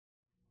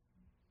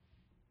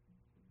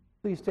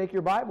Please take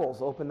your Bibles,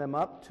 open them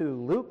up to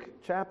Luke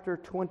chapter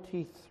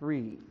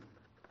 23.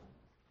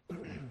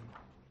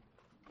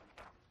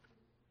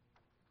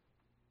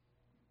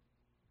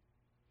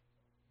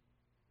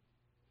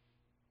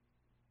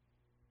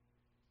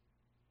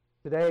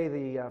 Today,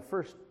 the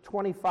first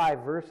 25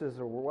 verses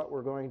are what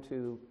we're going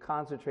to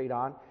concentrate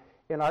on.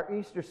 In our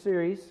Easter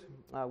series,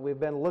 we've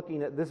been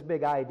looking at this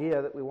big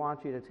idea that we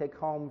want you to take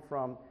home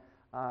from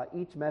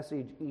each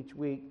message each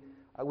week.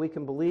 We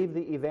can believe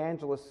the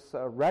evangelist's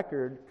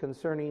record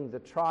concerning the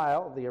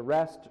trial, the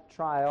arrest,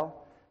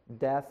 trial,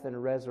 death,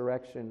 and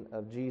resurrection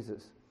of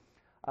Jesus.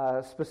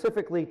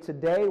 Specifically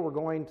today, we're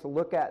going to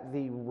look at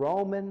the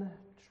Roman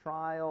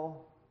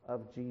trial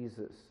of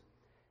Jesus.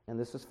 And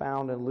this is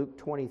found in Luke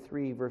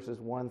 23, verses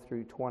 1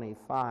 through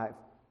 25.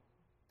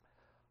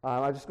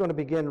 I'm just going to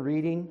begin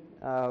reading.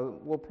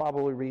 We'll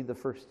probably read the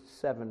first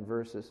 7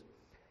 verses.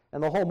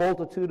 And the whole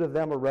multitude of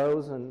them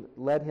arose and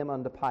led him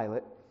unto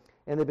Pilate.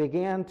 And they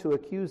began to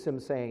accuse him,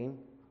 saying,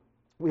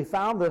 We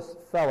found this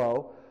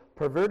fellow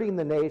perverting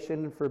the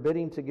nation and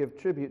forbidding to give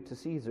tribute to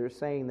Caesar,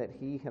 saying that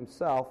he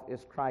himself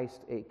is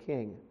Christ a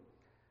king.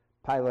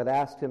 Pilate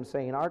asked him,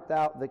 saying, Art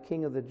thou the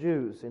king of the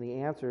Jews? And he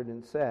answered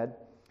and said,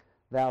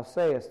 Thou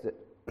sayest it.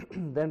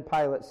 Then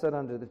Pilate said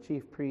unto the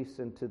chief priests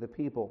and to the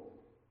people,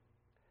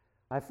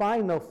 I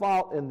find no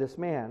fault in this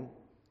man.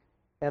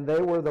 And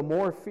they were the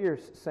more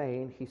fierce,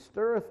 saying, He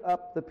stirreth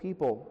up the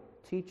people,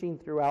 teaching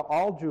throughout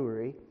all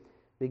Jewry,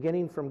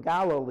 beginning from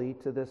Galilee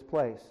to this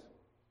place.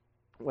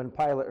 When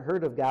Pilate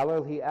heard of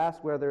Galilee, he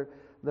asked whether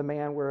the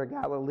man were a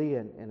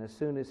Galilean. And as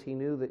soon as he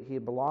knew that he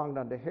belonged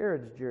unto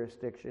Herod's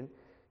jurisdiction,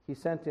 he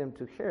sent him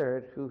to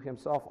Herod, who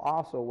himself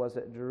also was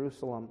at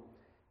Jerusalem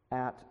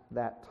at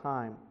that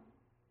time.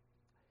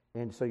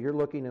 And so you're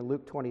looking in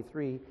Luke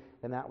 23,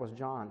 and that was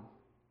John,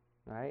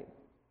 right?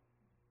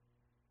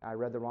 I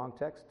read the wrong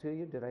text to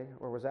you, did I?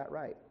 Or was that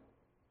right?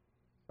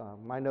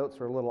 My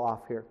notes are a little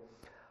off here.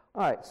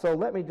 All right, so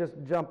let me just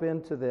jump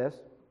into this.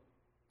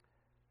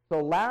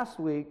 So last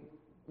week,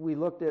 we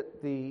looked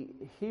at the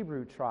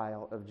Hebrew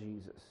trial of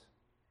Jesus,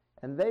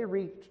 and they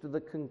reached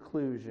the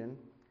conclusion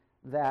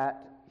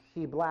that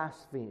he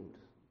blasphemed.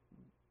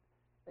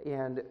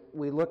 And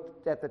we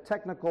looked at the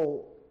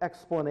technical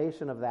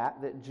explanation of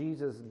that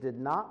Jesus did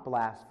not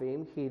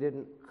blaspheme. He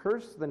didn't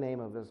curse the name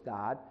of his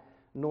God,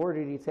 nor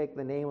did he take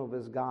the name of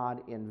his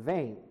God in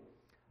vain.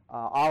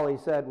 All he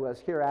said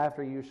was,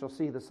 Hereafter you shall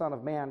see the Son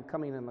of Man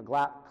coming in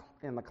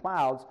the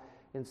clouds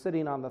and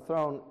sitting on the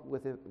throne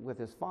with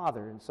his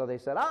Father. And so they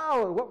said,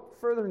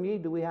 what further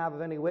need do we have of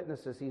any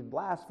witnesses? He's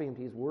blasphemed.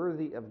 He's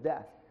worthy of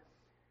death.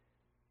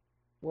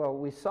 Well,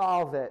 we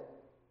saw that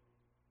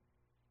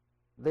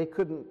they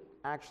couldn't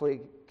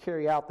actually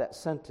carry out that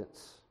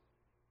sentence.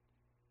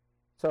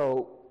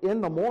 So in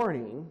the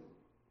morning,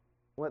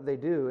 what they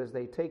do is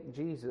they take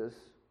Jesus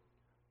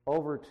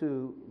over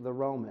to the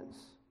Romans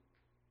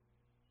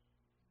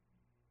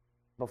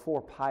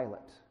before Pilate.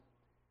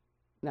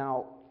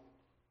 Now,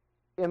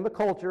 in the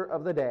culture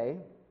of the day,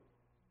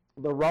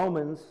 the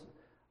Romans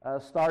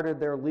started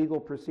their legal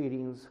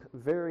proceedings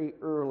very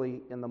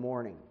early in the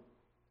morning,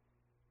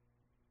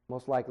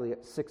 most likely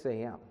at 6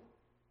 a.m.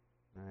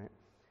 All right?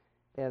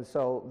 And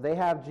so they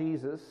have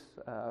Jesus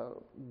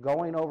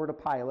going over to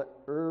Pilate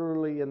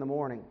early in the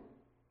morning.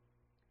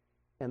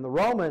 And the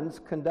Romans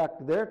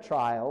conduct their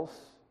trials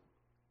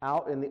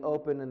out in the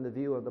open in the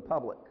view of the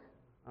public,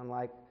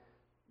 unlike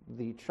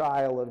the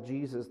trial of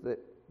Jesus that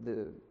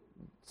the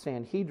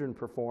Sanhedrin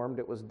performed.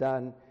 It was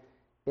done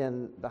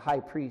in the high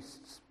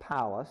priest's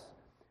palace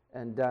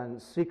and done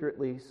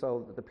secretly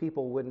so that the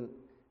people wouldn't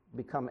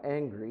become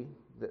angry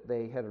that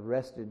they had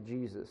arrested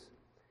Jesus.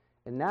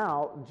 And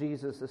now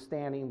Jesus is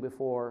standing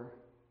before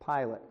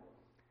Pilate.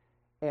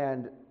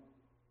 And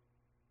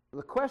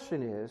the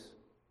question is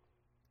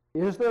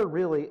there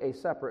really a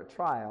separate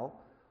trial,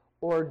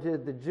 or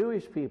did the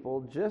Jewish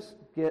people just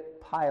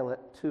get Pilate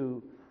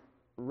to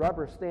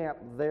rubber stamp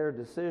their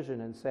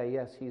decision and say,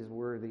 yes, he's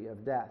worthy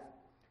of death?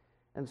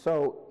 And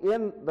so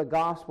in the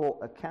gospel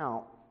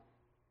account,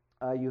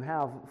 you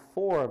have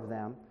 4 of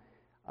them.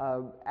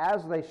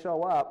 As they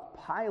show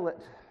up,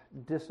 Pilate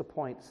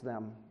disappoints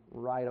them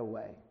right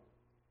away.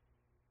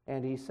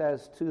 And he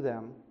says to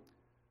them,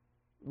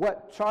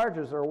 What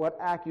charges or what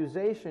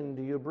accusation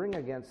do you bring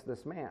against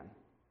this man?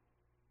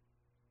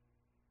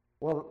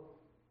 Well,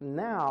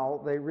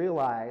 now they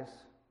realize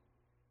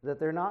that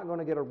they're not going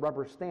to get a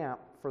rubber stamp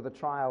for the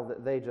trial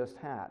that they just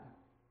had.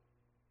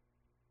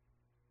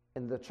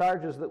 And the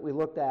charges that we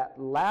looked at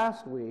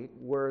last week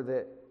were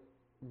that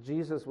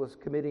Jesus was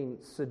committing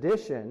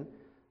sedition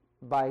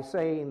by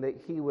saying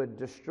that he would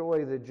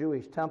destroy the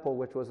Jewish temple,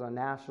 which was a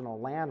national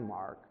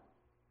landmark,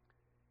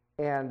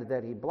 and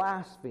that he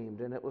blasphemed.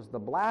 And it was the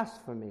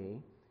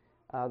blasphemy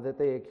that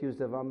they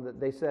accused of him, that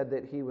they said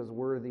that he was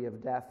worthy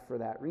of death for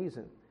that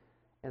reason.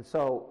 And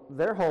so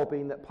they're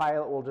hoping that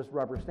Pilate will just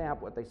rubber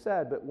stamp what they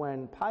said. But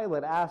when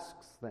Pilate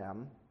asks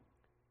them,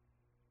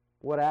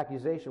 what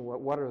accusation,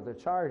 what are the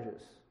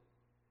charges?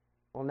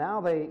 Well,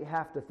 now they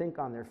have to think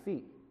on their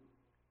feet.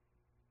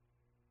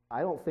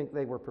 I don't think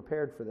they were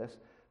prepared for this.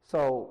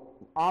 So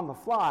on the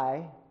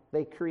fly,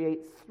 they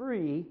create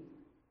 3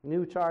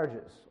 new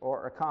charges,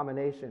 or a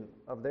combination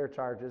of their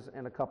charges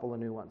and a couple of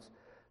new ones.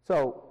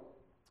 So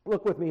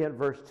look with me at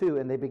verse 2.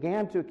 And they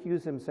began to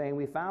accuse him, saying,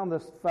 we found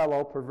this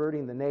fellow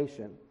perverting the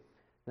nation.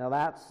 Now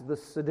that's the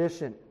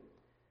sedition.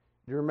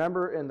 Do you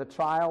remember in the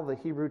trial, the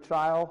Hebrew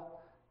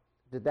trial,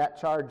 did that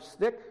charge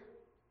stick?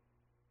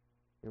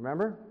 You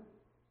remember?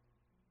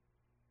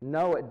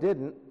 No, it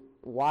didn't.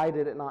 Why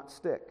did it not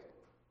stick?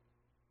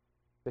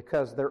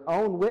 Because their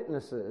own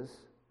witnesses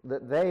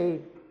that they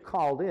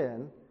called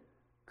in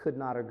could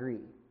not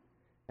agree.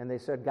 And they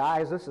said,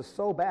 guys, this is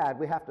so bad,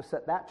 we have to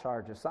set that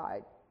charge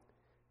aside.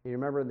 You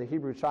remember in the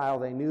Hebrew trial,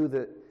 they knew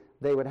that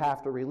they would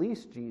have to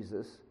release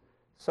Jesus.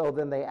 So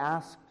then they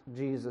asked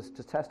Jesus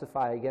to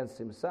testify against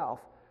himself.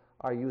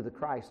 Are you the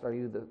Christ? Are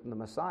you the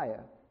Messiah?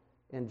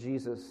 And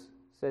Jesus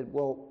said,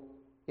 well,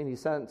 in a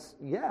sense,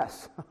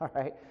 yes. All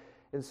right.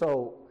 And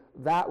so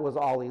that was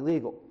all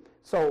illegal.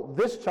 So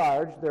this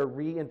charge they're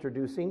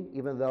reintroducing,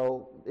 even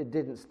though it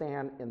didn't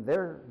stand in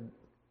their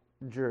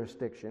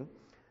jurisdiction.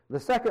 The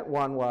second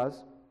one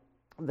was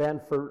then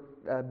for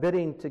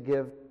bidding to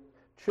give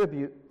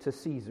tribute to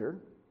Caesar.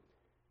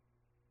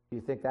 Do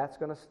you think that's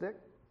going to stick?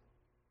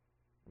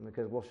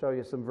 Because we'll show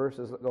you some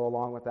verses that go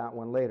along with that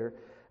one later.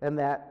 And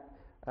that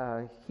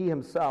he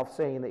himself,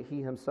 saying that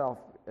he himself,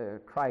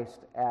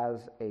 Christ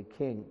as a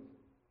king.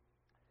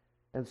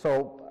 And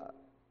so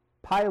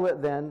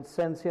Pilate then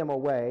sends him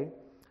away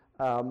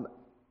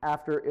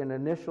after an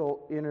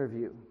initial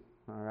interview.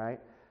 All right.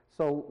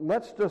 So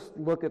let's just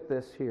look at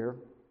this here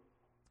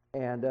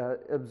and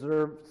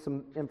observe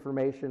some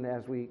information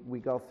as we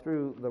go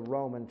through the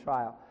Roman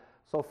trial.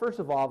 So first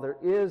of all, there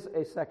is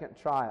a second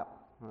trial.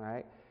 All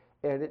right.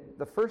 And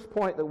the first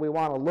point that we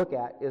want to look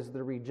at is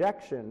the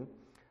rejection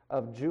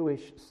of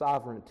Jewish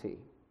sovereignty.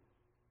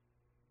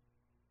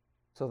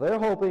 So they're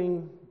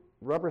hoping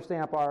rubber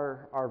stamp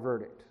our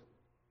verdict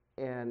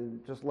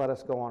and just let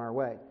us go on our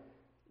way.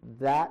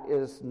 That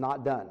is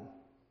not done.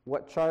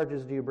 What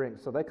charges do you bring?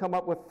 So they come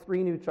up with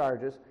 3 new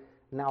charges.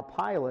 Now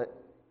Pilate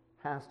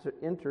has to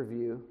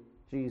interview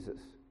Jesus.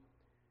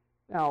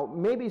 Now,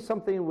 maybe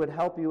something would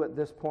help you at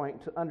this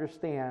point to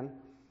understand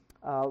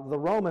the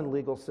Roman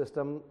legal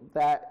system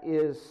that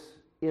is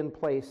in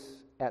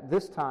place at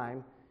this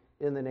time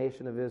in the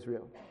nation of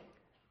Israel.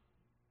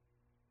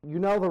 You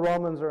know the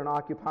Romans are an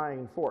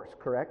occupying force,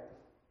 correct?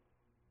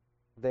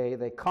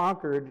 They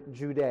conquered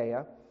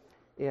Judea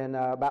in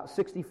about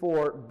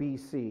 64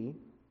 BC.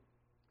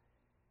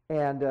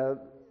 And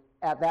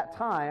at that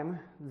time,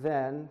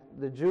 then,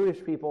 the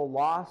Jewish people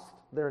lost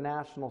their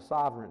national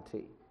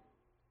sovereignty.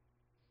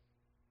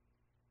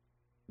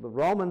 The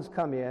Romans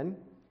come in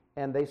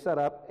and they set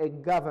up a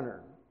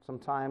governor.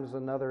 Sometimes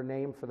another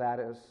name for that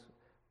is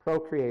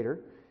procurator.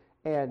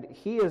 And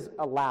he is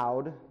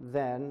allowed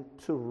then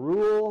to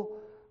rule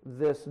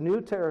this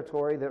new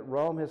territory that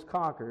Rome has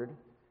conquered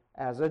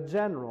as a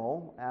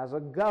general, as a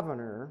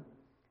governor,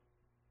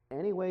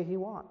 any way he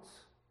wants.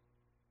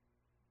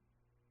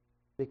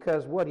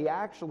 Because what he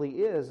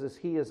actually is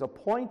he is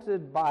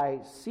appointed by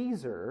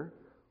Caesar,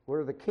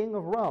 or the king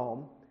of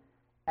Rome,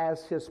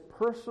 as his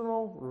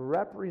personal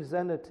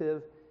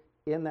representative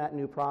in that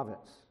new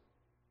province.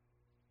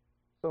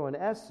 So in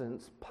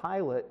essence,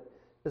 Pilate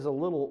is a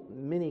little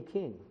mini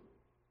king.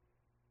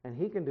 And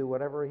he can do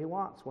whatever he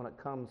wants when it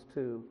comes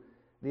to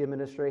the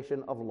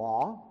administration of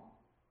law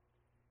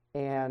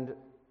and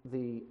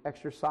the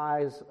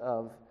exercise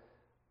of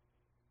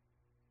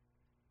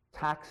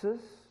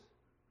taxes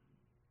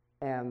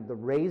and the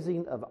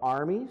raising of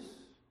armies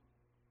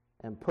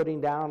and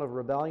putting down of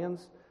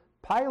rebellions.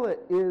 Pilate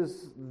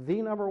is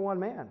the number one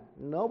man.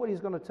 Nobody's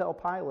going to tell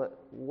Pilate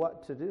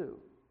what to do.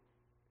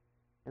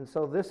 And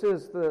so this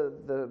is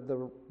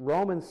the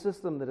Roman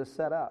system that is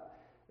set up,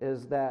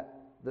 is that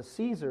the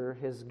Caesar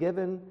has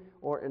given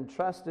or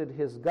entrusted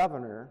his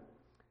governor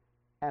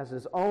as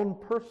his own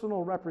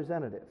personal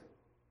representative.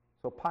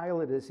 So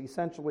Pilate is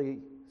essentially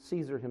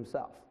Caesar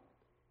himself,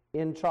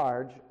 in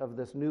charge of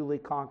this newly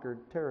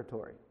conquered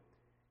territory.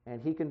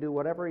 And he can do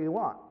whatever he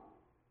wants.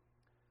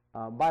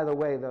 By the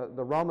way,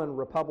 the Roman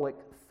Republic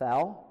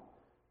fell,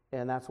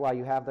 and that's why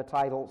you have the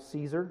title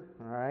Caesar,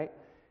 all right?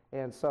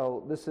 And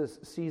so this is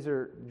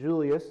Caesar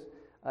Julius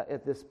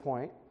at this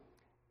point.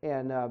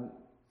 And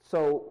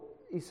so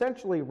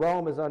essentially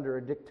Rome is under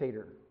a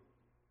dictator.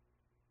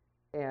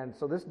 And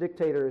so this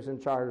dictator is in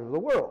charge of the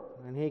world,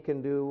 and he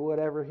can do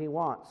whatever he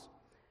wants.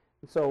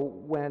 And so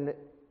when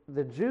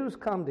the Jews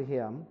come to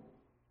him,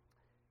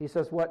 he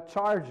says, what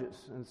charges?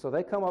 And so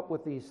they come up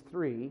with these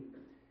 3,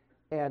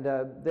 and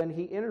then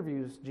he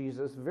interviews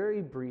Jesus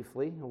very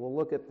briefly, and we'll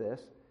look at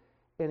this,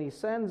 and he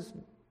sends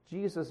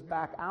Jesus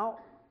back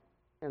out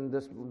in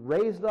this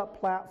raised up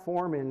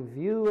platform in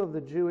view of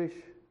the Jewish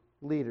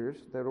leaders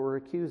that were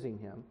accusing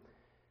him,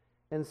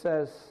 and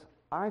says,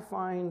 I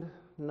find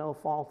no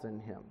fault in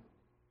him.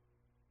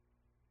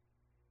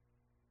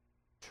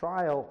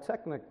 Trial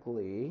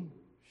technically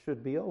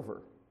should be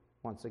over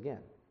once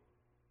again.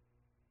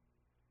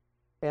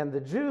 And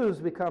the Jews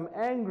become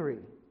angry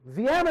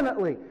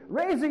vehemently,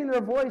 raising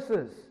their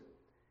voices.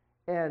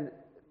 And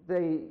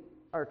they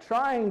are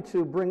trying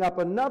to bring up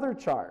another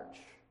charge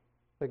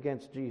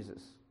against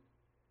Jesus,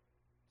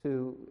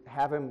 to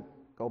have him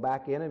go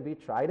back in and be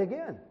tried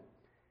again.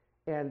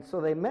 And so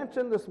they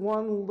mention this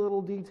one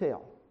little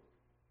detail.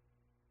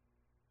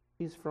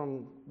 He's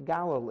from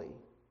Galilee.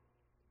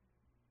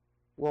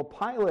 Well,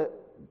 Pilate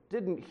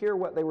didn't hear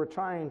what they were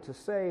trying to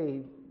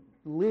say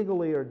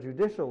legally or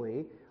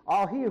judicially.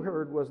 All he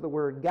heard was the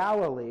word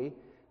Galilee.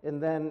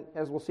 And then,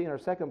 as we'll see in our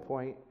second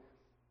point,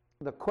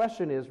 the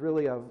question is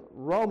really of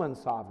Roman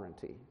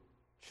sovereignty.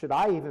 Should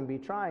I even be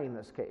trying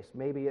this case?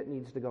 Maybe it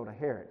needs to go to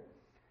Herod.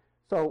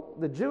 So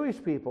the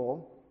Jewish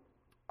people,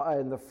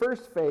 in the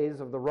first phase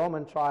of the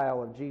Roman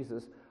trial of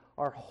Jesus,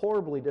 are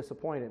horribly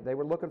disappointed. They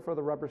were looking for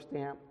the rubber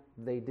stamp.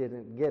 They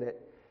didn't get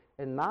it.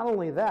 And not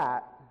only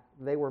that,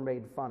 they were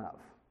made fun of.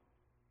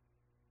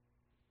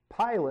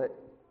 Pilate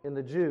and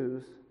the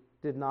Jews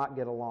did not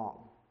get along.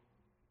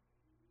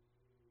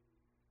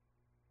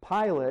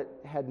 Pilate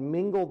had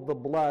mingled the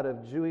blood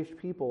of Jewish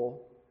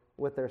people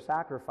with their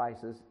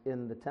sacrifices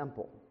in the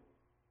temple.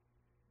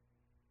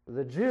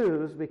 The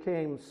Jews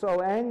became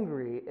so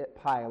angry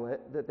at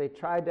Pilate that they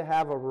tried to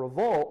have a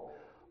revolt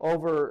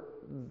over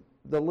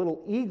the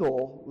little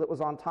eagle that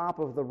was on top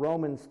of the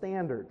Roman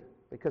standard,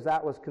 because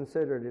that was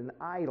considered an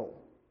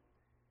idol.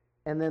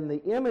 And then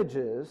the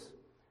images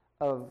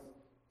of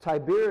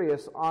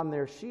Tiberius on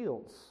their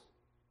shields.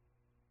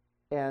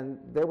 And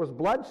there was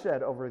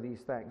bloodshed over these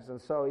things.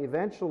 And so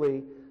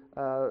eventually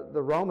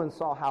the Romans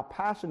saw how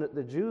passionate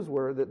the Jews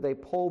were that they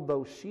pulled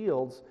those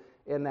shields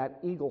and that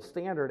eagle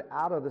standard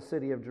out of the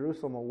city of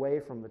Jerusalem away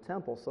from the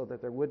temple so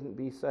that there wouldn't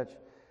be such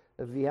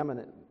a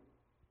vehement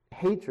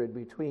hatred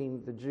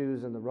between the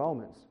Jews and the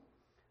Romans.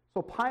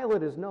 So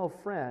Pilate is no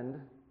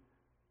friend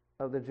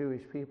of the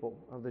Jewish people,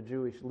 of the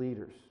Jewish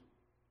leaders.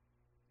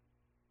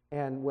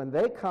 And when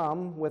they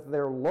come with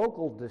their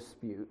local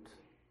dispute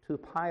to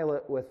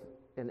Pilate with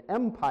an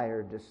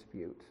empire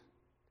dispute,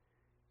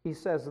 he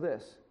says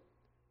this.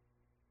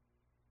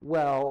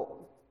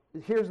 Well,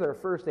 here's their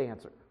first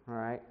answer, all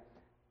right?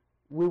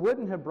 We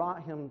wouldn't have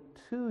brought him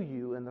to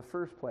you in the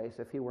first place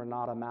if he were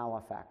not a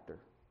malefactor.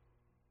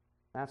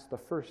 That's the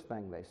first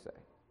thing they say.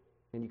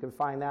 And you can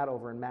find that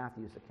over in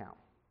Matthew's account.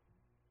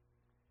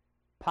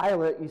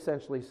 Pilate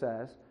essentially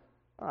says,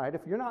 all right,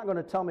 if you're not going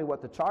to tell me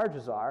what the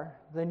charges are,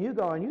 then you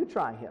go and you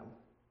try him.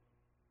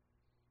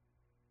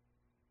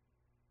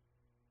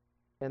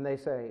 And they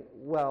say,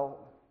 well,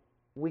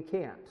 we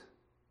can't,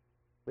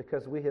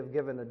 because we have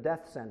given a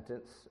death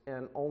sentence,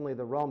 and only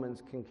the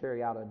Romans can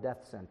carry out a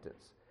death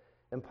sentence.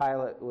 And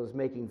Pilate was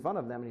making fun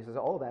of them, and he says,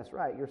 oh, that's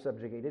right, you're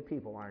subjugated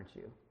people, aren't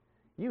you?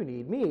 You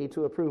need me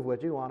to approve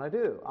what you want to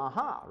do.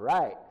 Aha,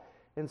 right.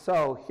 And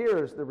so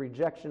here's the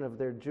rejection of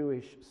their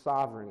Jewish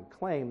sovereign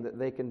claim that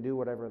they can do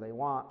whatever they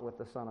want with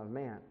the Son of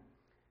Man.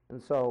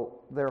 And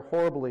so they're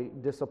horribly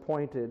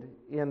disappointed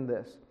in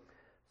this.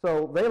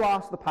 So they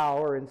lost the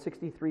power in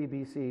 63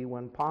 BC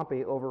when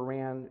Pompey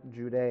overran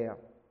Judea.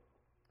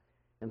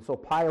 And so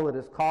Pilate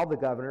is called the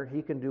governor.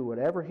 He can do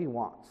whatever he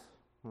wants.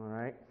 All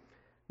right.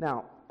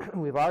 Now,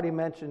 we've already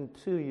mentioned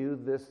to you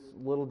this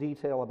little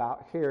detail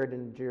about Herod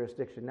and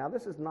jurisdiction. Now,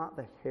 this is not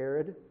the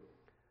Herod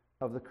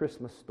of the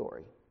Christmas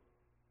story.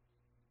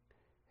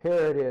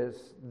 Herod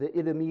is the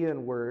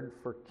Idumean word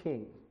for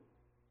king.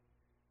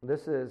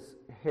 This is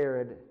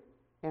Herod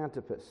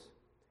Antipas,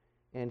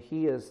 and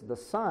he is the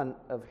son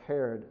of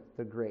Herod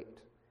the Great.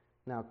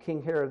 Now,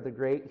 King Herod the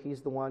Great,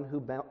 he's the one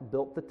who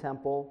built the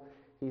temple.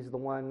 He's the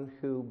one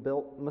who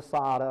built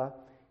Masada.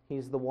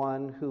 He's the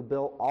one who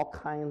built all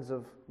kinds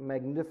of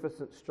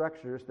magnificent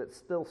structures that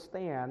still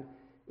stand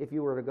if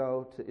you were to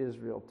go to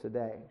Israel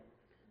today.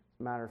 As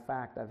a matter of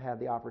fact, I've had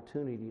the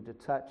opportunity to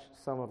touch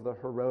some of the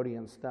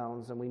Herodian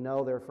stones, and we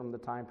know they're from the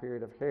time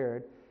period of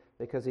Herod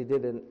because he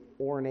did an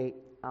ornate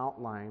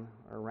outline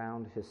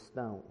around his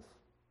stones.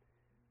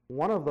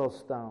 One of those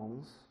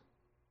stones,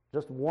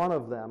 just one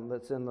of them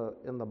that's in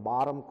the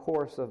bottom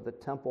course of the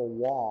temple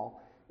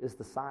wall, is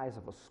the size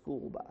of a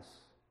school bus.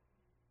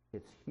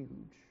 It's huge.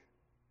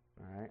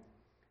 All right?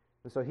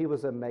 And so he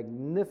was a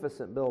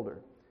magnificent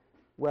builder.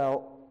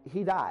 Well,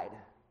 he died.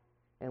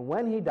 And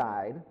when he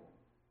died,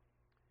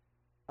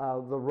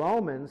 the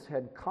Romans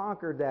had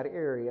conquered that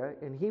area,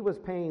 and he was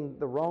paying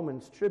the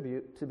Romans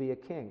tribute to be a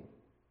king.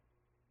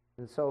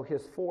 And so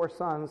his 4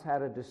 sons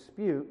had a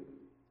dispute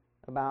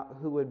about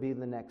who would be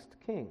the next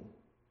king.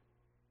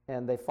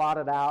 And they fought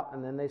it out,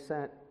 and then they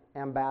sent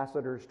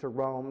ambassadors to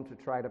Rome to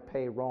try to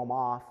pay Rome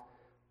off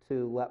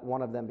to let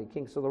one of them be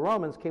king. So the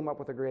Romans came up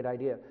with a great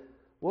idea.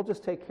 We'll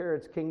just take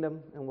Herod's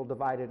kingdom and we'll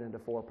divide it into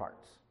 4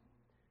 parts.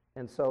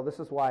 And so this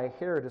is why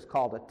Herod is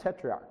called a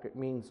tetrarch. It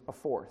means a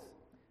fourth.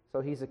 So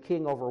he's a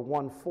king over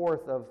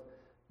 1/4 of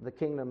the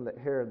kingdom that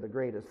Herod the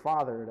Great, his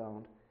father, had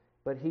owned.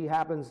 But he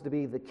happens to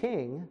be the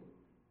king,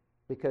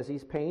 because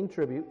he's paying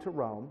tribute to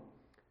Rome,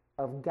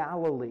 of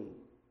Galilee,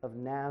 of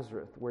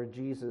Nazareth, where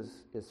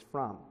Jesus is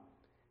from.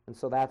 And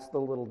so that's the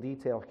little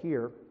detail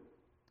here.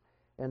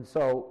 And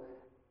so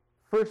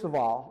First of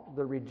all,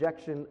 the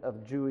rejection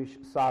of Jewish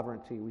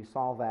sovereignty. We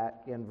saw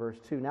that in verse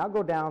 2. Now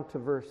go down to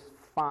verse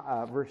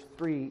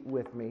 3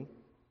 with me,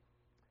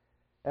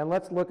 and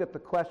let's look at the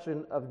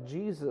question of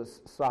Jesus'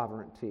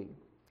 sovereignty.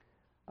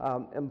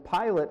 And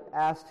Pilate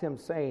asked him,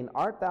 saying,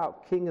 Art thou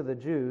king of the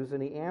Jews?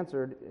 And he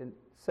answered and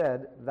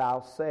said, Thou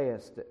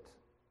sayest it.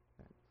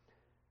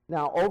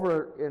 Now,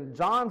 over in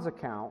John's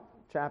account,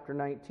 chapter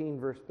 19,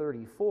 verse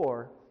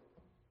 34,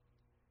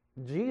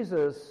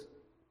 Jesus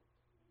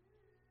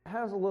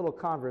has a little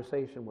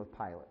conversation with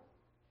Pilate,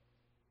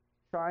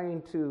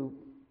 trying to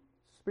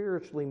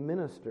spiritually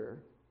minister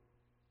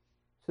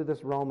to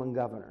this Roman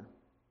governor.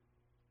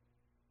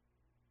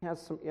 He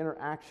has some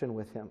interaction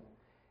with him.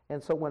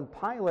 And so when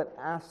Pilate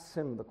asks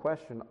him the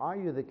question, Are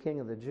you the king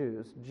of the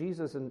Jews?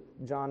 Jesus in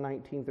John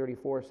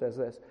 19:34 says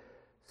this,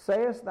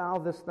 Sayest thou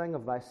this thing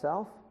of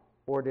thyself,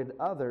 or did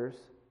others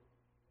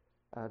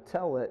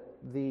tell it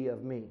thee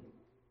of me?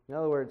 In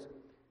other words,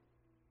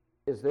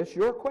 is this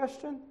your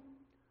question?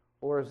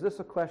 Or is this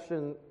a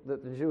question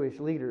that the Jewish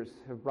leaders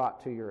have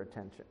brought to your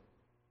attention?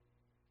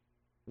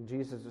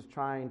 Jesus is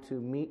trying to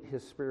meet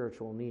his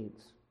spiritual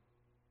needs.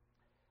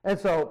 And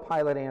so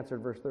Pilate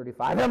answered, verse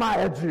 35, Am I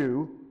a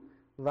Jew?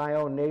 Thy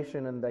own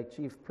nation and thy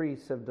chief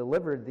priests have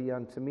delivered thee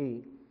unto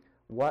me.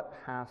 What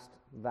hast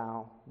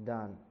thou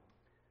done?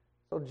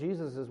 So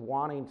Jesus is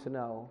wanting to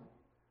know,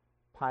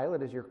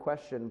 Pilate, is your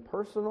question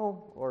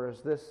personal, or is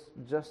this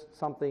just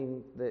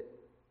something that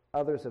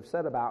others have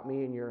said about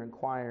me and you're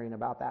inquiring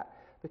about that?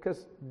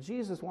 Because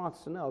Jesus wants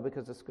to know,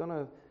 because it's going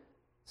to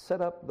set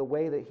up the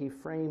way that he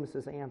frames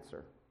his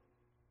answer.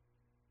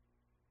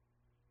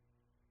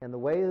 And the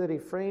way that he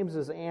frames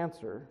his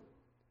answer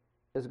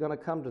is going to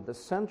come to the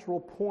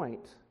central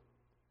point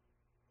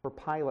for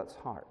Pilate's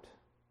heart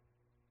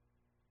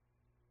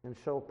and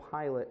show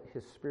Pilate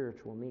his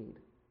spiritual need.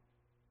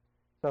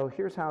 So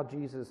here's how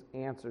Jesus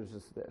answers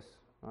this,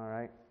 all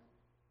right?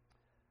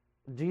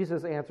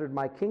 Jesus answered,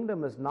 My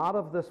kingdom is not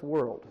of this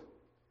world.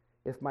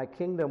 If my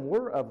kingdom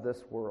were of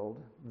this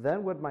world,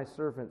 then would my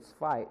servants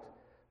fight,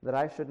 that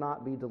I should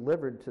not be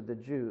delivered to the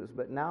Jews.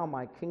 But now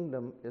my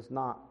kingdom is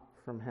not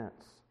from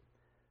hence.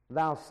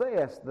 Thou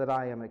sayest that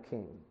I am a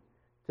king.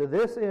 To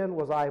this end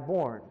was I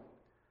born.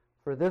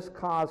 For this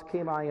cause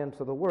came I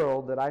into the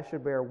world, that I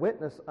should bear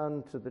witness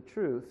unto the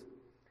truth.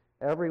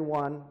 Every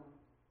one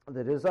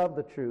that is of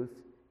the truth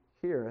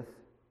heareth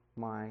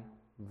my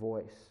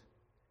voice.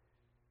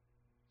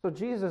 So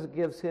Jesus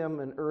gives him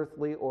an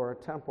earthly or a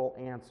temporal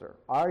answer.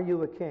 Are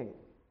you a king?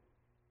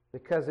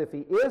 Because if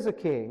he is a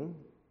king,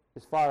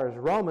 as far as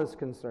Rome is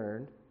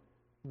concerned,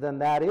 then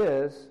that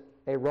is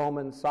a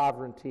Roman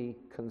sovereignty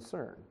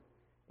concern.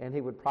 And he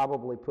would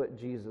probably put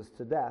Jesus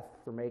to death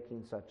for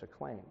making such a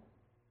claim.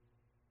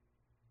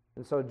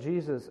 And so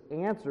Jesus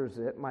answers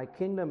it, My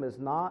kingdom is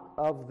not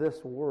of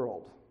this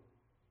world.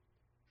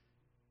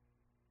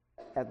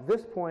 At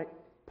this point,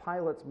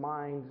 Pilate's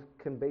mind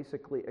can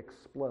basically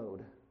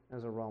explode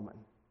as a Roman.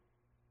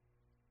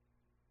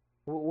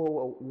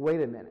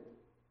 Wait a minute.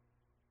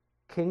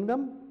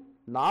 Kingdom?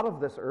 Not of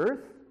this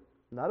earth?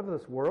 Not of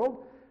this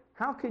world?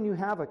 How can you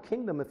have a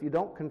kingdom if you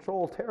don't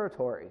control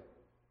territory?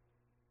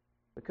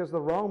 Because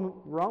the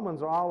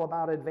Romans are all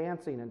about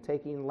advancing and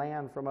taking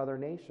land from other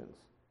nations.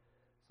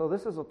 So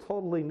this is a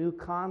totally new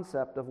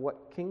concept of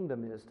what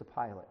kingdom is to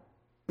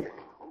Pilate.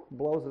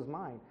 Blows his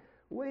mind.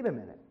 Wait a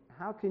minute.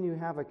 How can you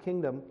have a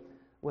kingdom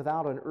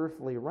without an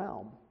earthly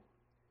realm?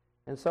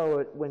 And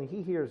so when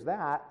he hears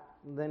that,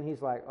 then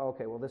he's like,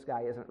 okay, well, this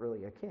guy isn't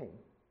really a king.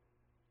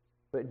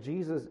 But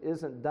Jesus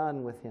isn't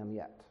done with him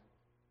yet.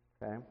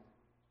 Okay?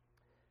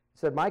 He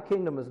said, My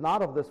kingdom is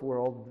not of this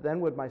world, then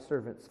would my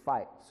servants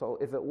fight. So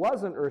if it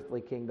was an earthly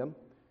kingdom,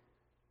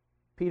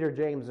 Peter,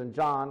 James, and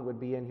John would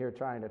be in here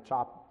trying to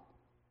chop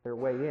their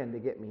way in to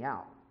get me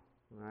out.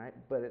 All right?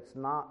 But it's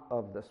not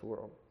of this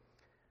world.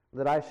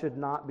 That I should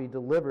not be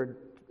delivered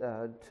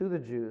to the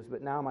Jews,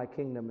 but now my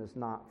kingdom is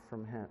not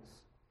from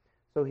hence.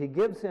 So he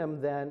gives him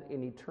then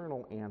an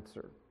eternal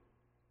answer.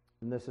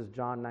 And this is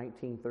John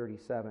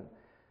 19:37.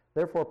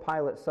 Therefore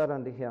Pilate said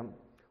unto him,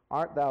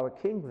 Art thou a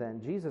king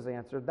then? Jesus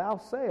answered, Thou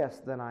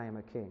sayest that I am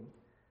a king.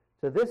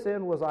 To this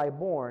end was I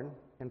born,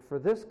 and for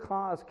this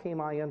cause came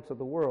I into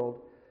the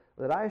world,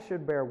 that I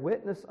should bear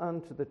witness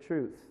unto the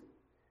truth.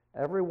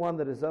 Every one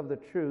that is of the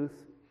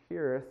truth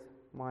heareth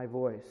my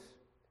voice.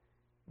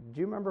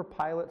 Do you remember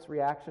Pilate's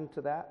reaction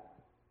to that?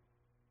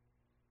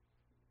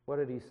 What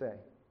did he say?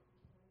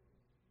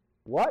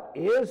 What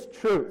is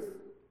truth?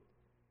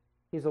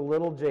 He's a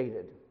little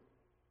jaded.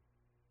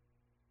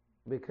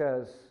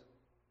 Because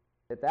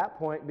at that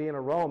point, being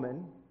a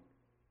Roman,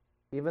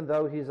 even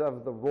though he's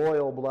of the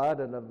royal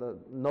blood and of the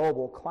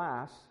noble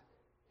class,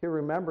 he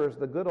remembers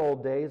the good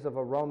old days of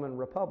a Roman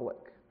republic.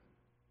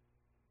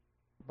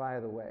 By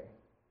the way,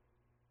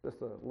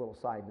 just a little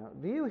side note.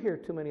 Do you hear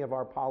too many of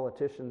our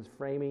politicians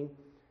framing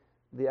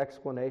the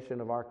explanation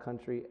of our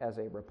country as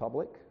a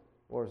republic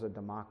or as a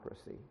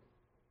democracy?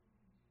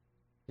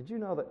 Did you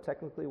know that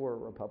technically we're a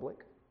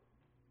republic?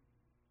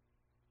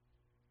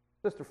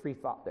 Just a free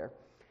thought there.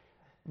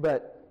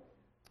 But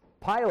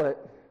Pilate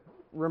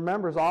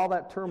remembers all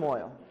that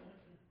turmoil,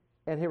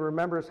 and he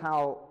remembers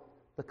how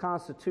the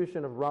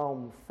Constitution of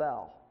Rome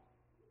fell.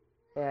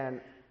 And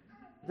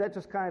that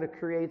just kind of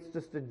creates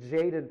just a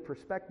jaded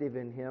perspective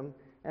in him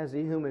as a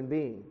human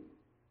being.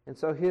 And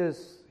so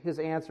his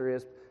answer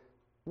is,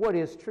 what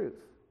is truth?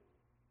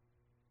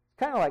 It's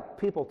kind of like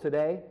people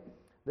today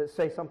that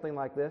say something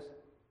like this.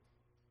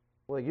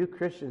 Well, you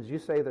Christians, you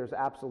say there's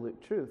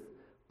absolute truth,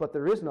 but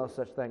there is no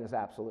such thing as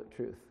absolute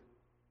truth.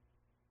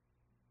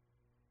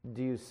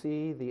 Do you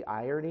see the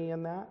irony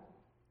in that?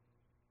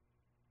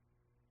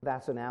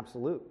 That's an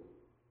absolute.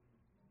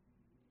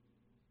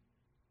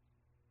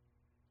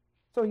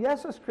 So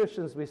yes, as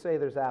Christians, we say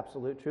there's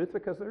absolute truth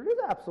because there is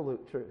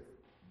absolute truth.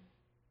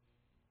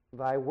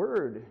 Thy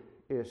word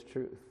is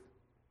truth.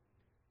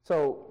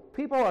 So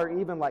people are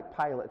even like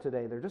Pilate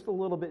today. They're just a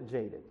little bit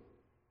jaded.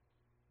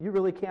 You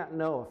really can't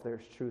know if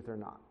there's truth or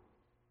not.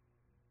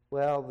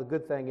 Well, the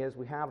good thing is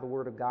we have the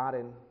Word of God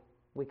and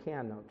we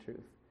can know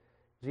truth.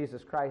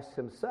 Jesus Christ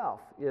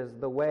himself is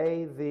the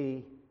way,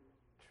 the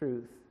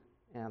truth,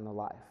 and the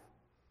life.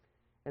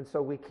 And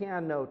so we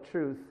can know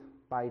truth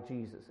by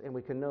Jesus, and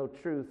we can know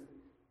truth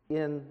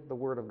in the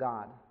Word of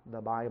God,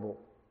 the Bible.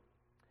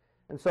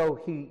 And so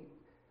he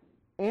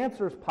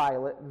answers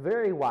Pilate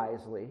very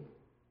wisely.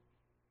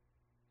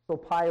 So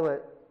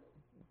Pilate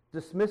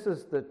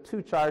dismisses the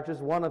two charges,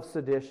 one of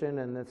sedition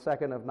and the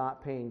second of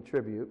not paying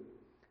tribute.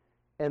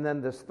 And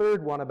then this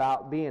third one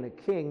about being a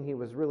king, he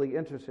was really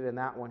interested in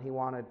that one. He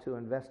wanted to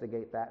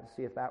investigate that and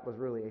see if that was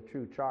really a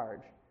true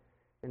charge.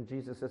 And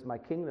Jesus says, my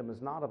kingdom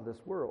is not of this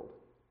world.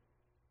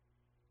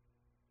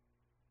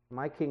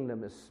 My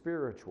kingdom is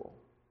spiritual.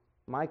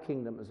 My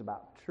kingdom is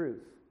about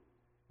truth.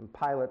 And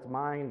Pilate's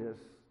mind is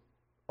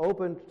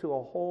opened to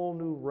a whole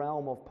new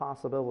realm of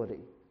possibility.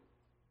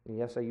 And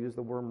yes, I use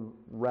the word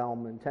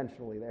realm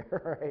intentionally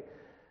there, right?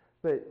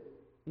 But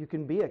you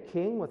can be a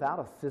king without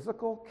a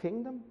physical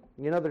kingdom?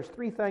 You know, there's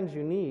three things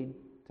you need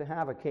to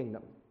have a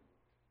kingdom.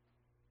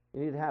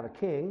 You need to have a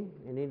king,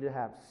 you need to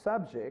have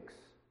subjects,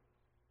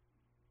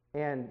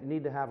 and you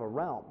need to have a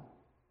realm.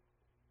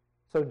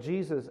 So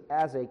Jesus,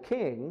 as a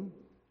king,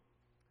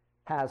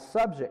 has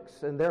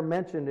subjects, and they're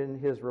mentioned in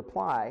his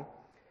reply,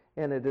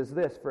 and it is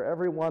this, for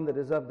everyone that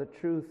is of the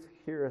truth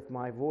heareth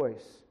my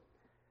voice.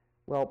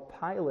 Well,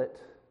 Pilate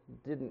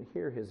didn't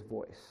hear his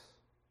voice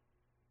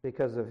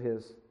because of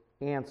his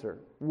answer,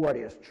 what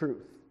is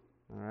truth?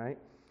 All right?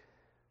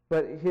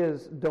 But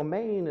his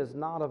domain is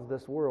not of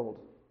this world.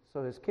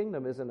 So his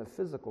kingdom isn't a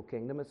physical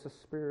kingdom, it's a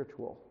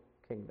spiritual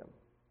kingdom.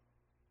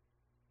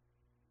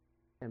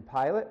 And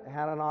Pilate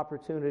had an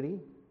opportunity,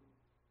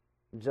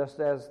 just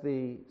as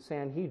the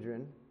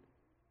Sanhedrin,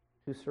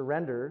 to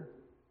surrender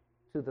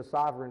to the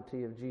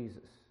sovereignty of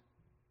Jesus.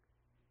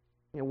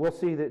 And we'll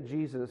see that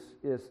Jesus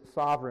is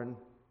sovereign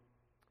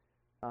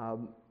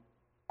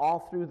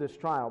all through this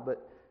trial.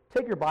 But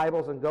take your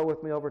Bibles and go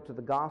with me over to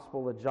the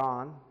Gospel of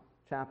John,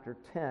 chapter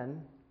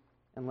 10,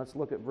 and let's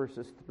look at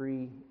verses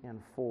 3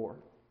 and 4.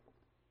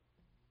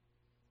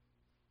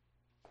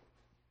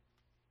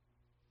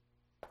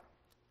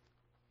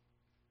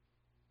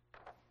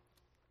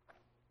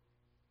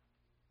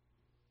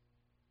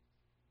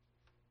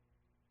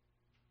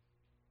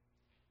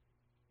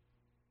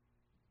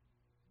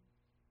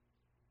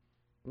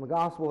 In the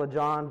Gospel of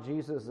John,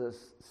 Jesus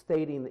is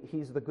stating that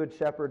he's the good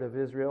shepherd of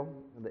Israel,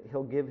 and that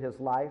he'll give his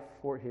life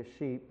for his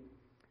sheep.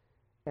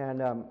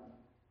 And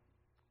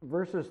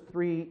verses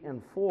 3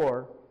 and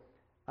 4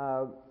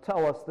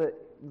 tell us that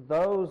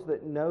those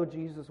that know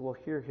Jesus will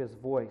hear his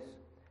voice.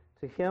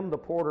 To him the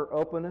porter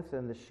openeth,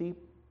 and the sheep,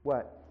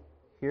 what?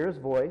 Hear his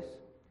voice,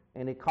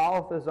 and he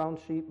calleth his own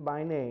sheep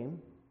by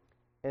name,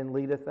 and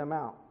leadeth them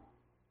out.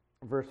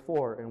 Verse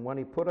 4, and when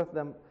he putteth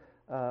them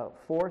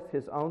forth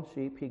his own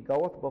sheep, he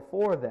goeth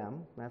before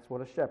them. That's what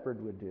a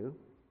shepherd would do.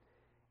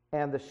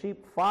 And the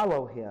sheep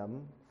follow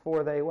him,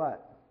 for they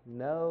what?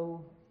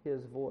 Know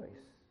his voice.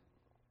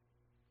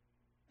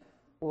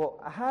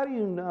 Well, how do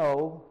you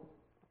know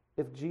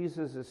if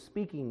Jesus is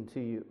speaking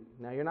to you?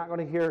 Now, you're not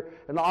going to hear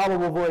an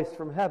audible voice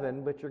from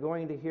heaven, but you're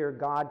going to hear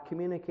God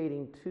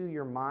communicating to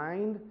your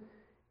mind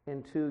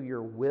and to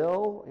your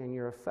will and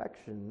your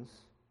affections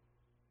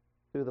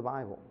through the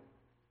Bible.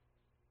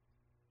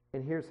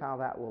 And here's how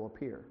that will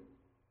appear.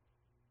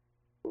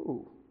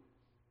 Ooh,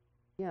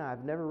 yeah,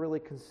 I've never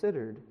really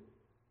considered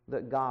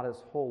that God is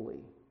holy.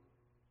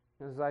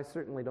 Because I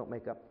certainly don't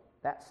make up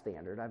that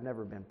standard. I've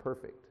never been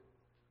perfect.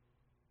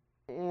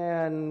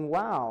 And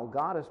wow,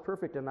 God is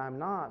perfect and I'm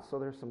not, so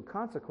there's some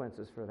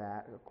consequences for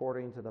that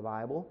according to the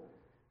Bible,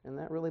 and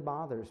that really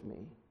bothers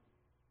me.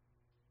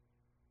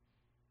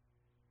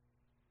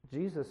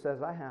 Jesus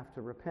says I have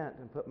to repent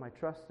and put my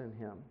trust in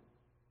him,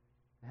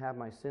 have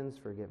my sins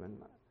forgiven.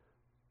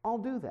 I'll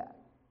do that.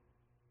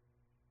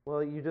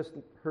 Well, you just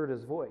heard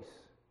his voice.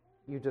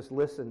 You just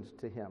listened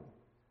to him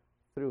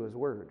through his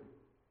word.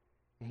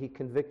 He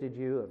convicted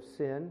you of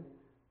sin,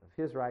 of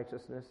his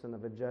righteousness, and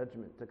of a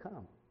judgment to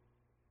come.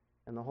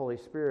 And the Holy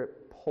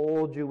Spirit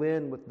pulled you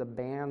in with the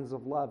bands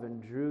of love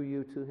and drew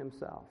you to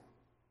himself.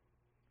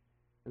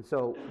 And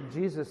so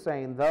Jesus is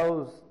saying,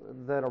 those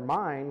that are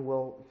mine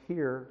will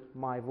hear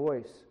my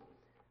voice.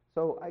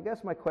 So I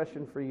guess my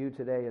question for you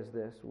today is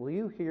this. Will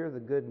you hear the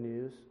good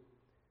news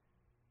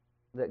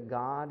that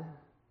God,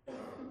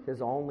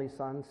 His only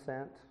Son,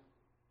 sent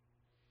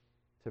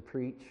to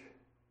preach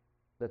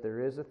that there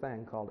is a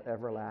thing called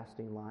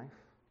everlasting life?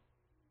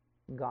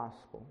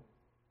 Gospel.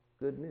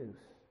 Good news.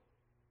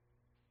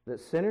 That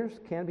sinners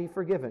can be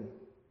forgiven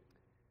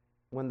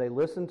when they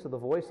listen to the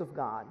voice of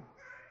God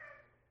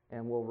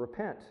and will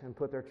repent and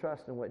put their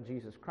trust in what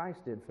Jesus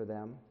Christ did for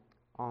them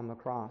on the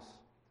cross.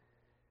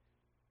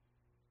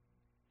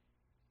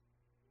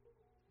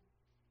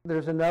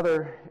 There's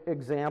another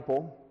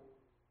example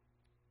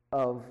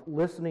of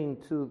listening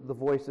to the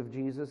voice of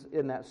Jesus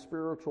in that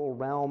spiritual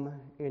realm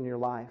in your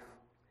life.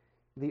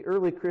 The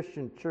early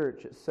Christian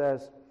church, it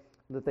says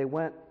that they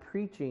went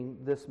preaching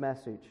this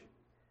message.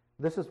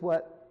 This is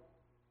what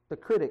the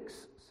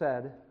critics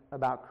said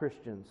about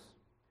Christians.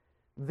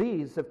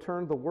 These have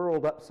turned the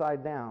world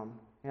upside down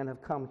and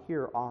have come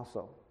here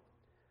also,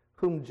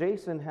 whom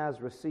Jason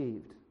has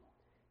received.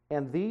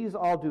 And these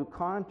all do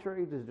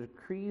contrary to the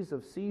decrees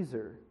of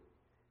Caesar,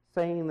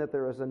 saying that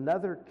there is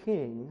another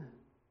king,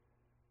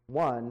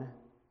 one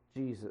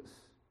Jesus.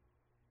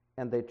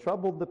 And they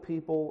troubled the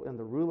people and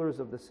the rulers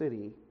of the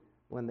city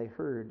when they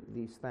heard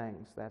these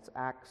things. That's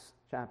Acts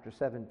chapter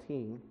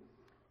 17,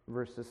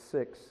 verses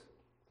 6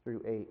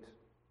 through 8.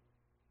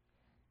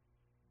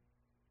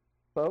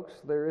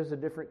 Folks, there is a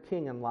different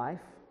king in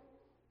life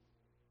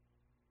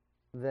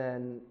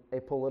than a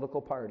political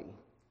party.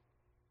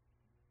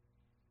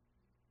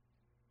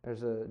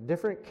 There's a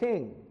different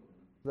king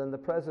than the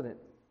president.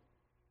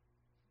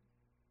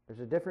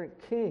 There's a different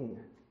king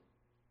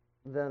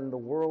than the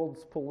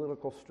world's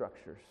political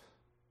structures.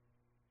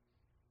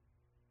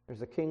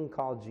 There's a king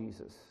called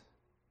Jesus.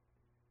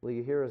 Will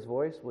you hear his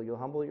voice? Will you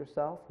humble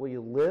yourself? Will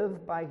you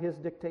live by his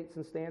dictates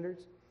and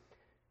standards?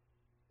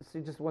 See,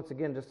 just once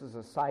again, just as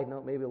a side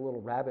note, maybe a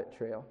little rabbit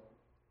trail.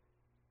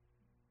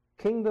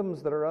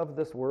 Kingdoms that are of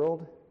this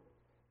world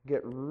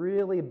get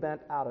really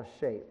bent out of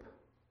shape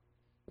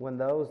when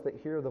those that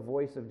hear the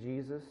voice of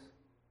Jesus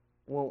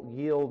won't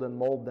yield and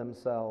mold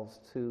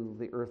themselves to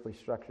the earthly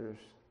structures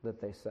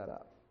that they set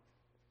up.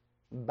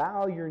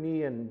 Bow your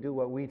knee and do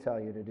what we tell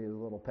you to do,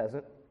 little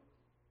peasant.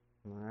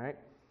 All right?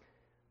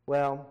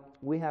 Well,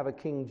 we have a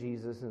King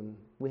Jesus, and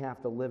we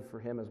have to live for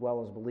him as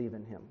well as believe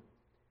in him.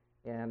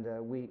 And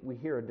we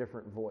hear a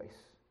different voice.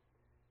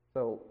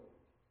 So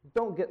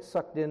don't get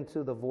sucked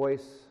into the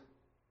voice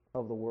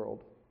of the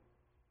world.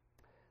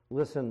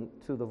 Listen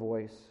to the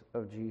voice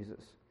of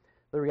Jesus.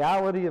 The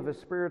reality of a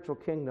spiritual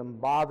kingdom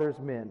bothers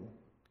men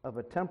of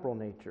a temporal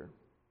nature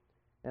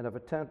and of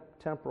a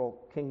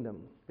temporal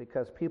kingdom,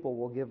 because people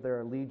will give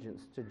their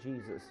allegiance to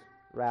Jesus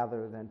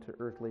rather than to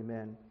earthly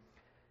men.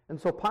 And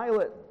so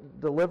Pilate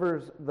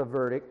delivers the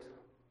verdict,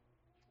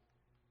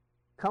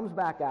 comes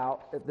back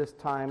out at this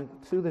time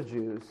to the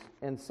Jews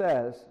and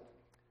says,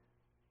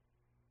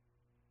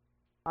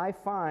 I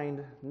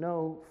find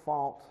no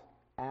fault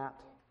at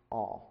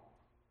all.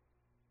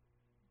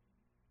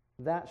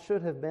 That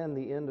should have been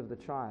the end of the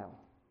trial.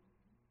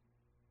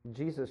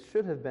 Jesus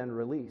should have been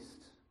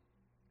released.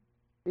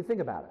 You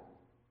think about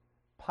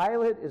it.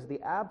 Pilate is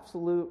the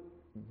absolute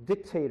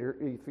dictator,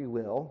 if you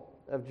will,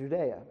 of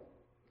Judea.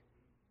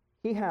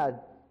 He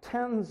had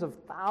tens of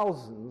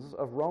thousands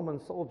of Roman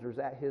soldiers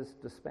at his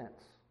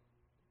dispense.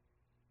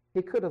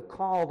 He could have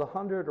called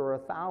 100 or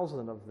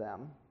 1,000 of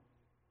them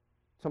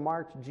to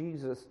march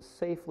Jesus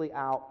safely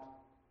out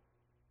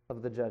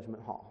of the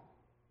judgment hall.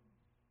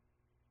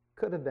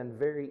 Could have been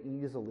very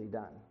easily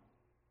done.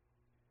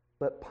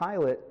 But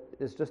Pilate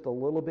is just a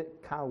little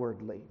bit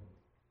cowardly.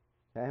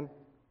 Okay?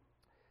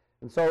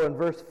 And so in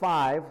verse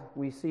 5,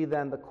 we see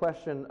then the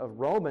question of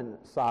Roman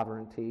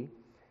sovereignty.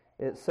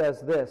 It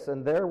says this,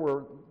 and they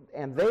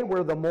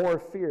were the more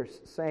fierce,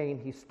 saying,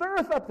 He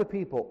stirreth up the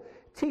people,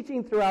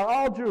 teaching throughout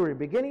all Jewry,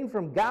 beginning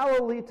from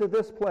Galilee to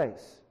this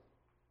place.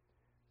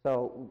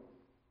 So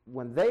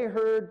when they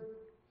heard,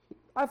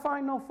 I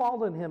find no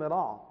fault in him at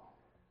all.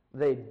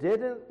 They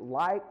didn't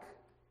like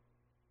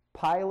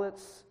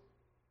Pilate's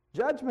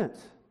judgment.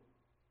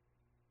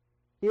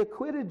 He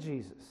acquitted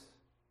Jesus.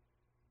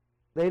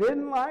 They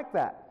didn't like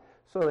that.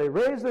 So they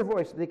raised their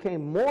voice. They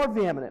became more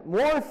vehement,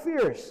 more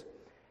fierce.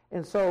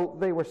 And so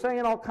they were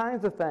saying all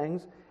kinds of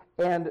things.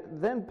 And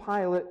then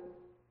Pilate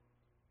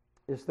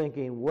is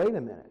thinking, wait a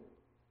minute.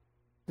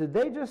 Did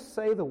they just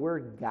say the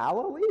word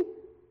Galilee?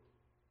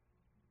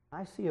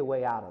 I see a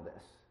way out of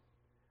this.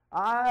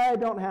 I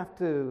don't have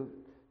to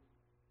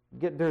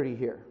get dirty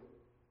here.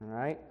 All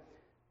right?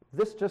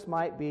 This just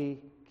might be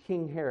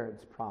King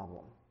Herod's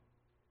problem.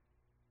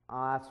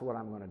 That's what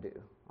I'm going to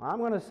do. I'm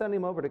going to send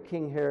him over to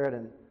King Herod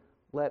and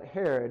let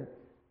Herod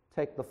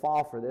take the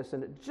fall for this.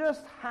 And it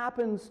just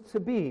happens to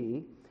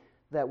be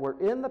that we're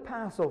in the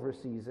Passover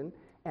season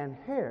and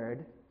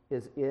Herod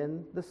is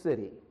in the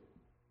city.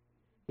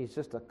 He's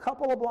just a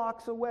couple of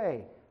blocks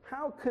away.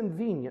 How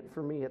convenient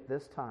for me at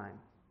this time.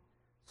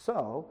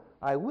 So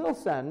I will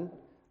send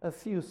a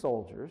few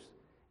soldiers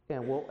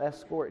and we'll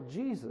escort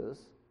Jesus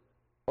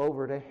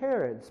over to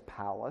Herod's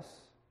palace.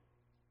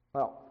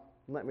 Well,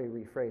 let me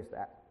rephrase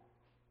that.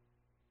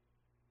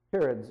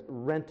 Herod's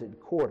rented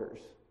quarters,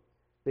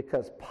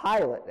 because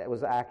Pilate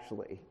was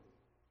actually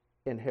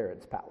in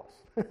Herod's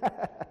palace.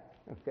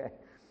 Okay?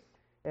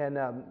 And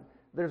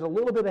there's a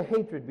little bit of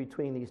hatred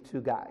between these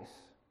two guys.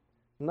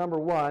 Number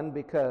one,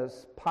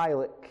 because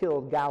Pilate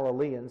killed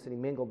Galileans and he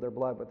mingled their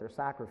blood with their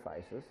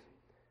sacrifices.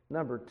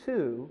 Number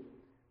two,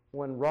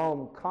 when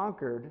Rome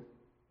conquered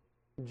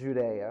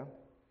Judea,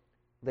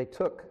 they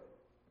took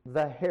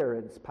the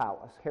Herod's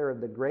palace. Herod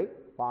the Great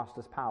lost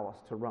his palace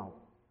to Rome.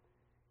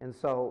 And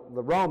so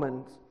the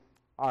Romans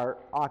are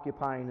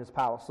occupying his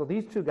palace. So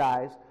these two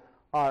guys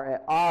are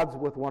at odds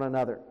with one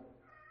another.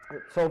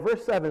 So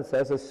verse 7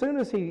 says, as soon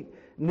as he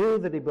knew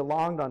that he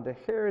belonged unto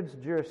Herod's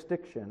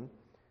jurisdiction,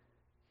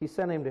 he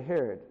sent him to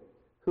Herod,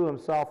 who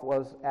himself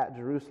was at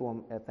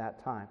Jerusalem at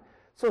that time.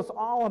 So it's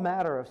all a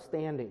matter of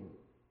standing.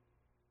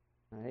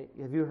 Right?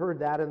 Have you heard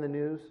that in the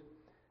news?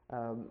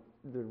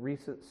 The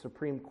recent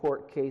Supreme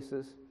Court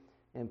cases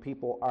and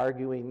people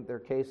arguing their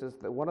cases,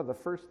 that one of the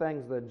first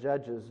things the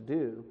judges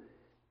do,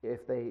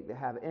 if they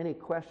have any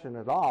question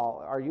at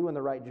all, are you in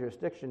the right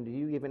jurisdiction? Do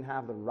you even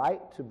have the right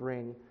to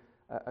bring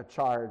a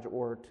charge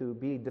or to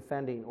be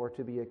defending or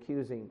to be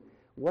accusing?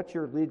 What's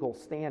your legal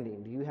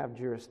standing? Do you have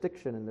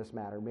jurisdiction in this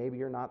matter? Maybe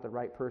you're not the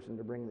right person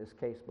to bring this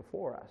case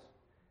before us.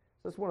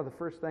 So that's one of the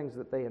first things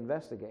that they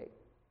investigate.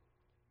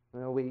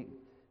 You know, we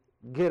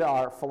get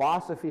our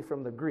philosophy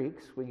from the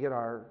Greeks, we get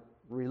our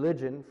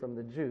religion from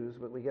the Jews,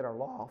 but we get our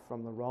law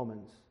from the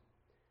Romans.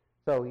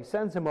 So he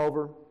sends him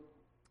over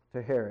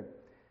to Herod.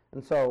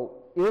 And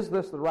so, is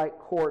this the right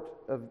court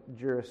of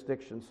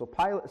jurisdiction? So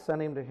Pilate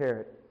sent him to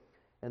Herod,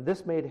 and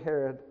this made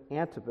Herod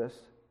Antipas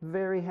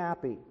very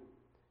happy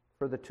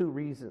for the two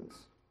reasons.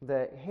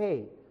 That,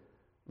 hey,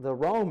 the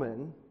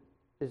Roman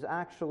is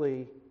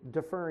actually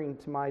deferring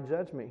to my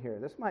judgment here.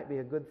 This might be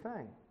a good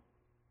thing.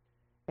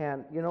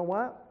 And you know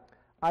what?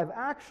 I've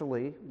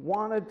actually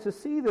wanted to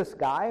see this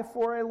guy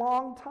for a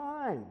long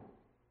time.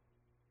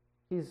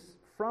 He's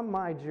from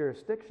my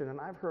jurisdiction, and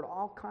I've heard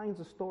all kinds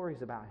of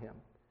stories about him.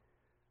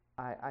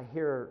 I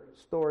hear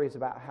stories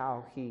about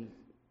how he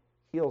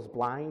heals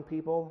blind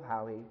people,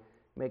 how he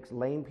makes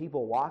lame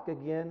people walk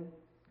again,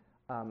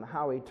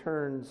 how he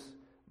turns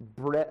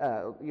bread,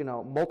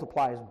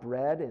 multiplies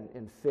bread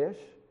and fish.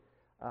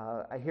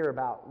 I hear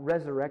about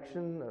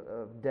resurrection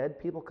of dead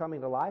people coming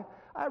to life.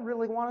 I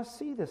really want to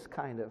see this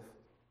kind of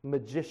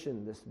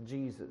magician, this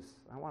Jesus.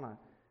 I want to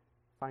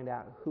find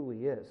out who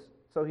he is.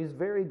 So he's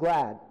very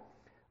glad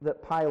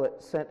that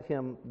Pilate sent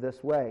him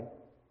this way.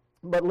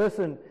 But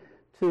listen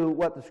to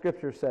what the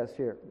scripture says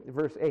here,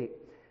 verse 8.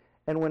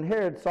 And when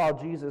Herod saw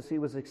Jesus, he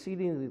was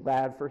exceedingly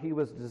glad, for he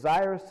was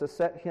desirous to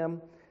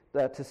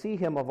see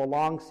him of a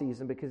long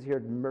season, because he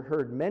had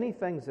heard many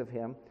things of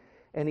him,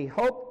 and he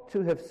hoped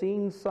to have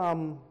seen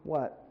some,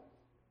 what?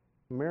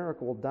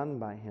 Miracle done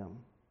by him.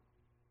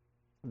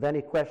 Then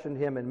he questioned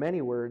him in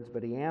many words,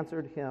 but he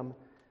answered him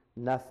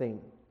nothing.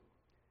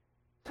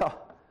 So,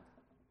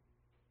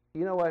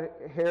 you know what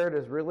Herod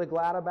is really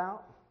glad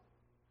about?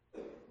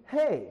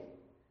 Hey,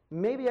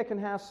 maybe I can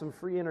have some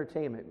free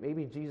entertainment.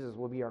 Maybe Jesus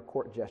will be our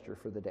court jester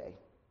for the day.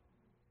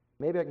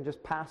 Maybe I can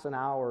just pass an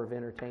hour of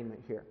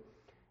entertainment here.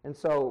 And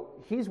so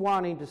he's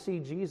wanting to see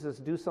Jesus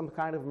do some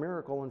kind of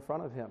miracle in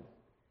front of him.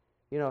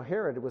 You know,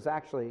 Herod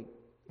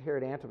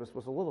Antipas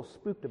was a little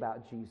spooked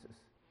about Jesus.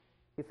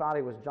 He thought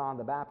he was John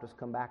the Baptist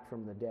come back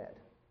from the dead.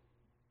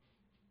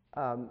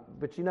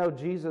 But you know,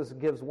 Jesus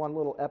gives one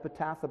little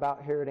epitaph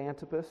about Herod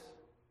Antipas.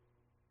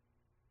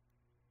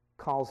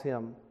 Calls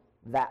him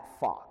that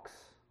fox.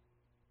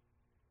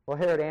 Well,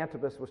 Herod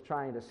Antipas was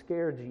trying to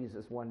scare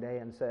Jesus one day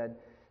and said,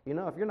 you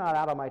know, if you're not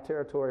out of my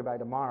territory by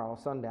tomorrow,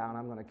 sundown,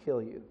 I'm going to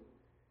kill you.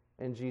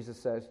 And Jesus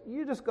says,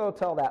 you just go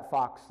tell that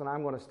fox, and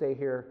I'm going to stay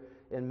here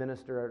and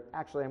minister.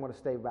 Actually, I'm going to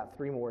stay about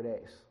 3 more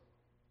days.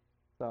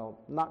 So,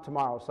 not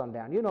tomorrow,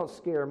 sundown. You don't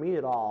scare me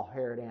at all,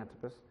 Herod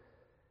Antipas.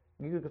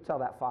 You could tell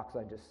that fox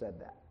I just said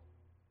that.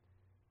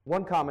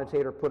 One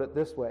commentator put it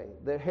this way,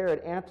 that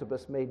Herod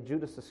Antipas made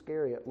Judas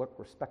Iscariot look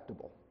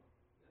respectable.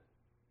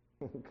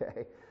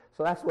 Okay,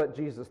 so that's what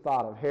Jesus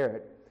thought of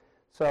Herod.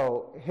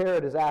 So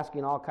Herod is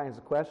asking all kinds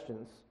of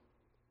questions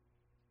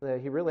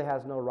that he really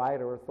has no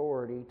right or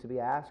authority to be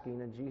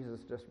asking, and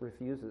Jesus just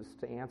refuses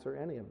to answer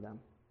any of them.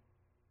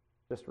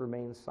 Just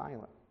remains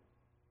silent.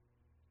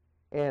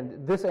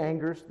 And this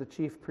angers the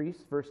chief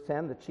priests. Verse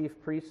 10, the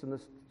chief priests and the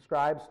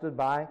scribes stood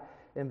by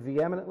and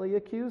vehemently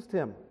accused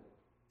him.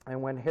 And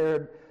when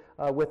Herod,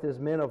 with his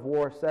men of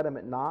war, set him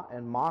at naught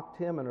and mocked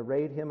him and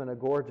arrayed him in a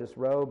gorgeous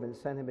robe and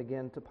sent him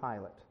again to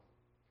Pilate.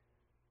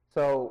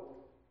 So,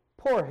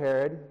 poor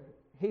Herod,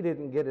 he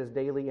didn't get his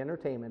daily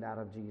entertainment out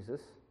of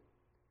Jesus,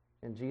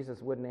 and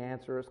Jesus wouldn't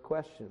answer his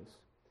questions.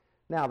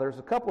 Now, there's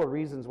a couple of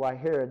reasons why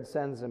Herod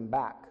sends him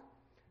back.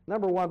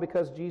 Number one,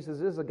 because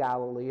Jesus is a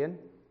Galilean,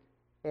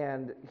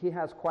 and he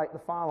has quite the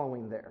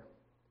following there.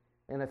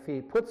 And if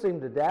he puts him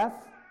to death,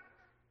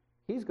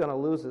 he's going to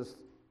lose his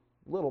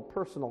little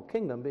personal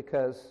kingdom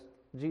because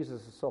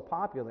Jesus is so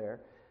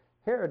popular.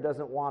 Herod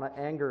doesn't want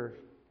to anger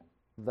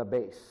the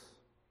base,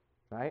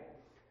 right?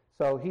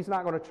 So he's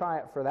not going to try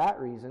it for that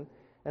reason.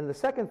 And the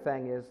second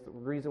thing is, the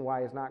reason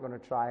why he's not going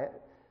to try it,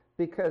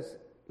 because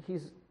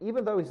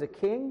even though he's a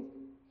king,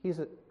 he's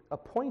an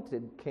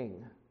appointed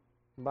king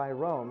by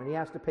Rome, and he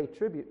has to pay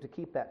tribute to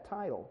keep that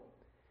title.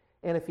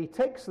 And if he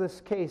takes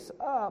this case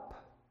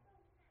up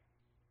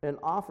and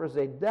offers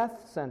a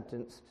death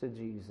sentence to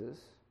Jesus,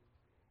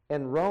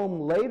 and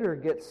Rome later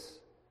gets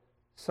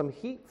some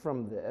heat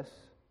from this,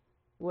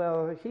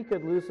 well, he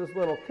could lose his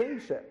little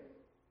kingship.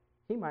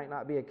 He might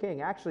not be a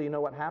king. Actually, you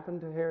know what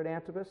happened to Herod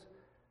Antipas?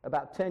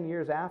 About 10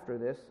 years after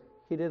this,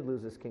 he did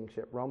lose his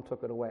kingship. Rome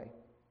took it away.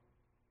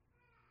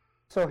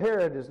 So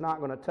Herod is not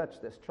going to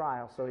touch this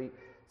trial, so he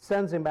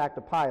sends him back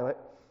to Pilate.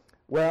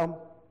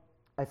 Well,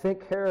 I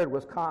think Herod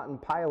was caught in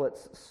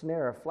Pilate's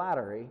snare of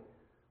flattery,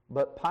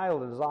 but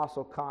Pilate is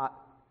also caught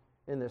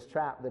in this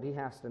trap that he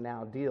has to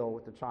now deal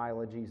with the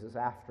trial of Jesus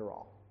after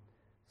all.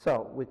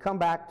 So we come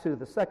back to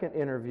the second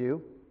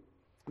interview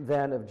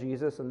then of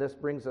Jesus, and this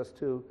brings us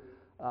to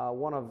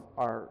one of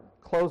our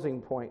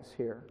closing points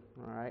here,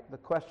 all right? The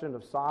question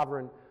of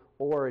sovereign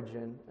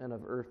origin and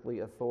of earthly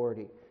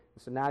authority.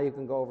 So now you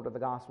can go over to the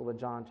Gospel of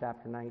John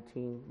chapter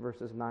 19,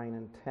 verses 9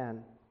 and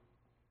 10.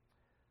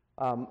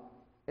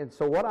 And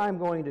so what I'm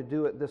going to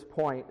do at this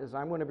point is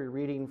I'm going to be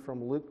reading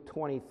from Luke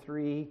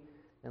 23,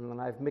 and then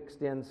I've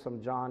mixed in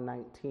some John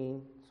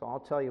 19. So I'll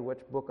tell you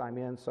which book I'm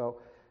in. So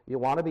you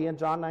want to be in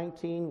John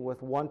 19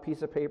 with one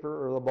piece of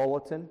paper or the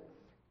bulletin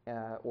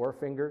or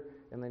finger,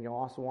 and then you'll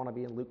also want to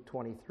be in Luke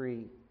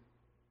 23.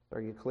 Are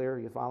you clear? Are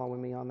you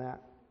following me on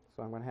that?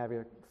 So I'm going to have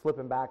you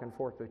flipping back and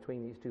forth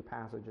between these two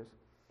passages.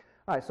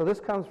 All right, so this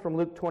comes from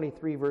Luke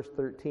 23, verse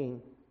 13.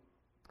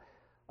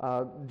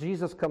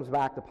 Jesus comes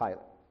back to Pilate.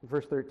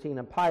 Verse 13,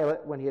 and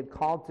Pilate, when he had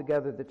called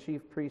together the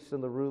chief priests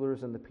and the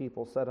rulers and the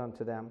people, said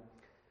unto them,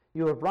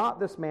 You have brought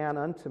this man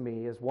unto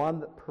me as one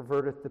that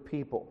perverteth the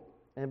people.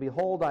 And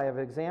behold, I have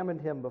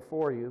examined him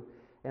before you,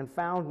 and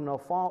found no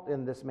fault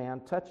in this man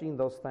touching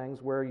those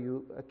things where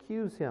you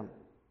accuse him.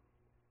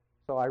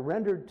 So I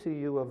rendered to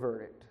you a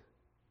verdict.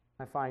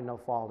 I find no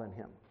fault in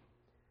him.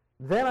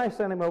 Then I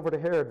sent him over to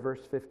Herod,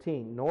 verse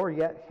 15, nor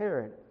yet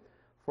Herod,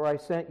 for I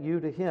sent you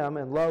to him,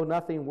 and lo,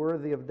 nothing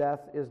worthy of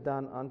death is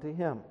done unto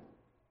him.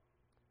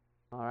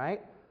 All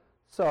right?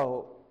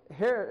 So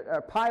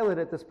Pilate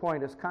at this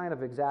point is kind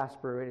of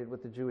exasperated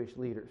with the Jewish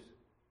leaders.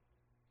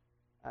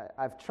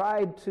 I've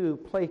tried to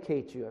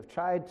placate you. I've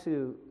tried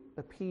to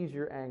appease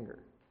your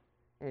anger,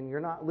 and you're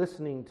not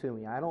listening to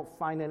me. I don't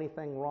find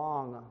anything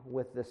wrong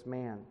with this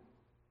man.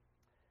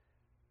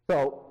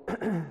 So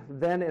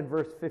then in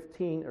verse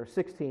 15 or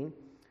 16,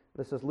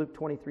 this is Luke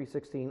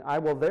 23:16, I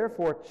will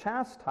therefore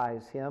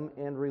chastise him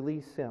and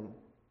release him.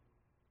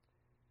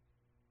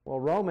 Well,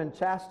 Roman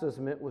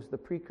chastisement was the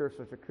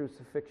precursor to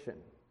crucifixion.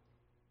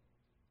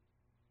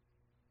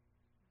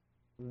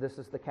 This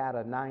is the cat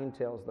of nine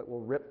tails that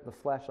will rip the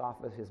flesh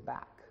off of his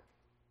back.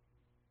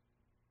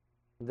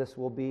 This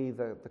will be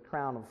the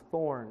crown of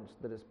thorns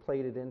that is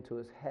plated into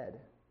his head.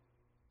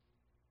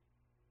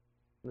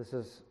 This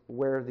is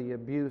where the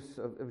abuse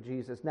of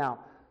Jesus. Now,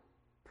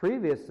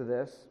 previous to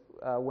this,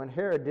 when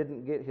Herod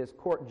didn't get his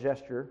court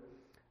gesture,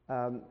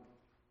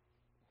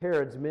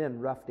 Herod's men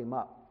roughed him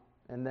up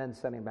and then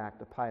sent him back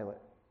to Pilate.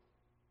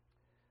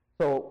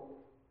 So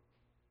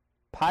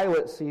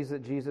Pilate sees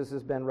that Jesus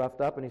has been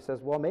roughed up, and he says,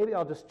 well, maybe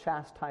I'll just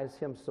chastise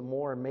him some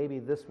more, and maybe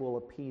this will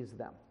appease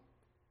them.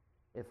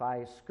 If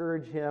I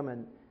scourge him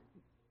and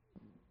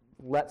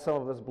let some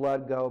of his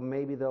blood go,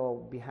 maybe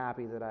they'll be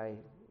happy that I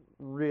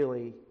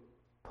really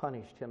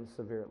punished him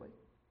severely.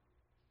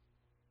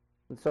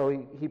 And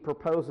so he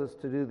proposes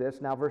to do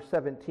this. Now, verse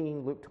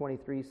 17, Luke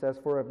 23 says,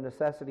 For of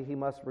necessity he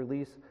must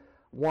release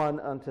one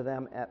unto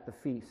them at the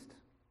feast.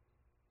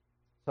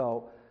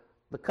 So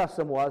the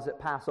custom was at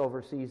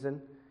Passover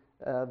season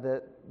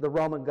that the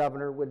Roman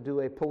governor would do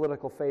a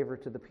political favor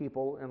to the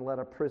people and let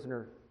a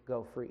prisoner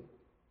go free.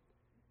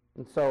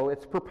 And so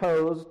it's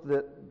proposed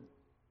that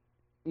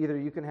either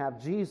you can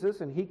have Jesus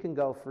and he can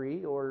go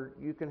free, or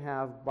you can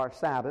have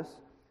Barsabbas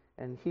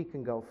and he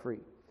can go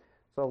free.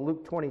 So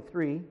Luke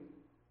 23,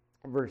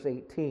 verse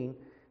 18,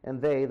 and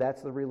they,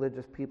 that's the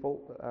religious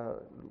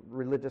people,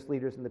 religious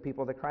leaders and the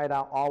people, they cried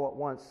out all at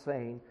once,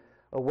 saying,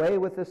 Away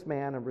with this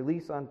man, and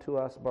release unto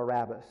us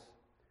Barabbas,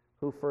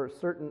 who for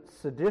certain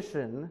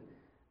sedition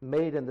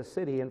made in the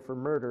city and for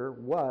murder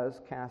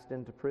was cast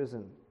into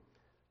prison.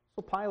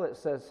 So Pilate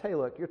says, hey,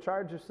 look, your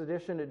charge of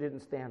sedition, it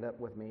didn't stand up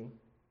with me.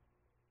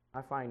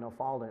 I find no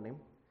fault in him.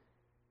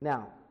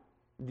 Now,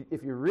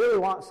 if you really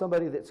want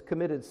somebody that's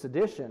committed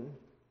sedition,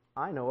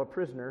 I know a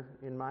prisoner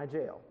in my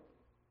jail.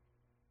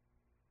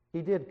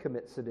 He did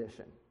commit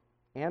sedition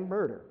and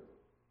murder.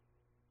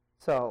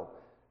 So,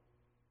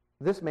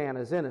 this man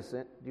is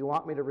innocent. Do you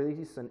want me to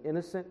release an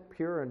innocent,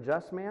 pure, and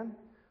just man?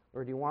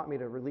 Or do you want me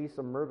to release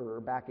a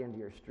murderer back into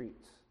your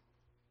streets?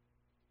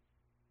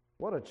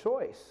 What a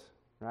choice,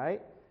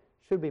 right?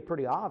 Should be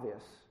pretty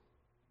obvious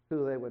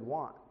who they would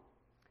want.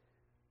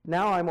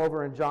 Now I'm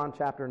over in John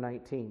chapter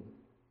 19.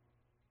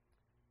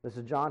 This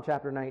is John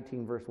chapter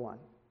 19, verse 1.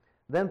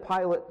 Then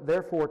Pilate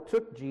therefore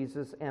took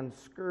Jesus and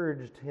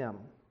scourged him.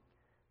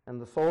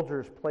 And the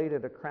soldiers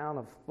plaited a crown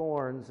of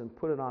thorns and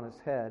put it on his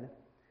head.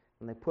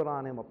 And they put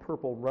on him a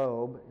purple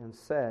robe and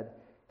said,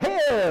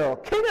 "Hail,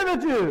 King of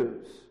the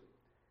Jews!"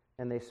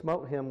 And they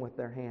smote him with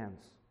their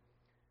hands.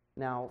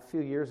 Now, a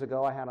few years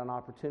ago, I had an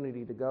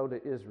opportunity to go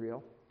to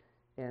Israel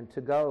and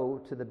to go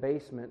to the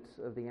basement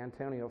of the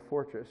Antonia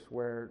Fortress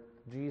where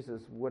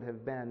Jesus would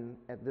have been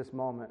at this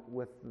moment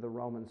with the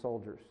Roman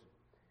soldiers.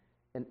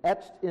 And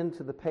etched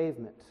into the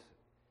pavement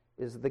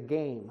is the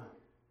game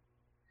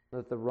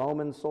that the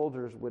Roman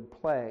soldiers would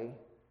play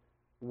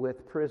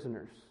with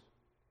prisoners.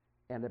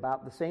 And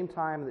about the same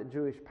time that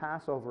Jewish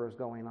Passover is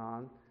going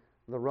on,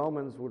 the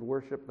Romans would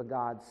worship the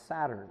god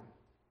Saturn.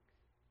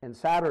 And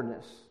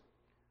Saturnus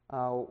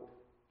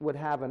would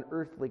have an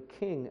earthly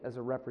king as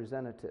a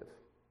representative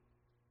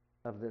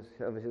of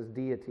his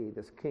deity.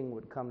 This king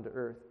would come to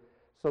earth.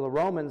 So the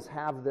Romans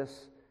have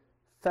this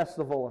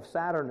festival of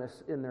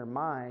Saturnus in their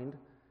mind,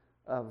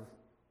 of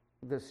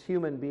this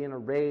human being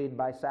arrayed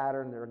by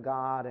Saturn, their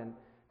god, and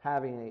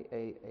having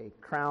a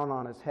crown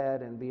on his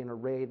head and being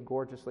arrayed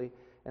gorgeously.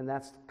 And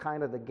that's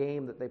kind of the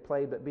game that they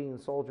played, but being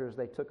soldiers,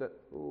 they took it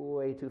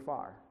way too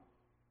far.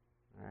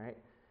 All right?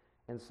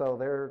 And so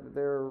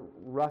they're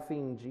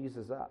roughing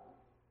Jesus up,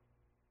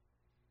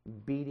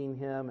 beating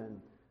him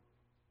and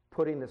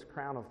putting this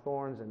crown of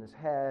thorns in his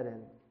head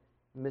and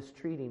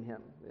mistreating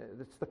him.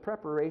 It's the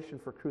preparation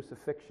for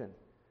crucifixion.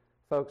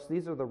 Folks,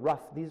 these are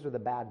the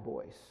bad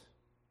boys.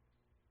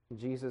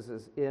 Jesus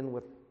is in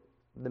with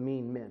the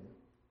mean men,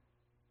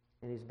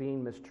 and he's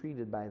being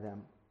mistreated by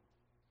them.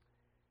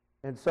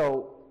 And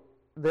so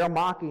they're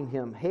mocking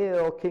him,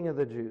 "Hail, King of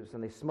the Jews!"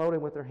 And they smote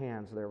him with their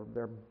hands.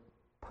 They're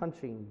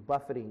punching,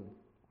 buffeting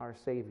our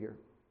Savior.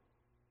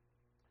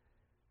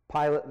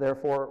 Pilate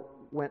therefore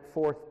went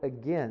forth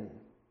again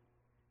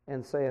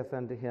and saith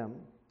unto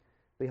him,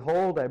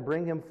 "Behold, I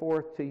bring him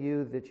forth to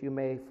you that you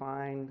may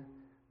know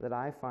that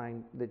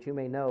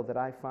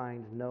I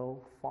find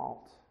no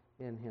fault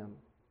in him."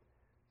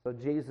 So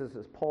Jesus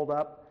is pulled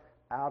up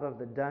out of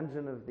the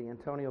dungeon of the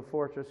Antonia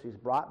Fortress. He's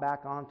brought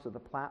back onto the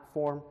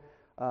platform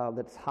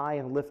that's high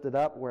and lifted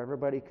up where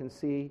everybody can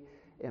see.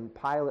 And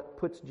Pilate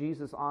puts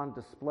Jesus on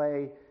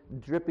display,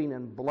 dripping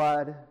in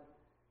blood,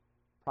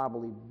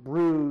 probably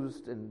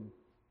bruised and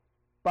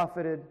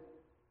buffeted.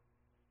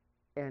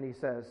 And he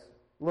says,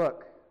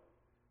 "Look,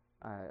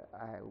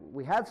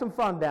 we had some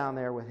fun down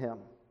there with him,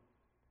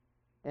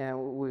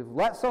 and we've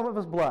let some of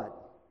his blood.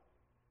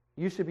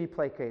 You should be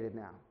placated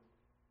now.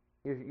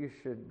 You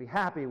should be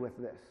happy with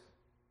this.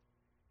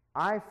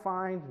 I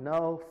find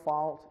no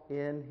fault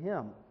in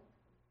him.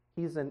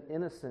 He's an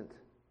innocent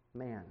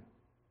man."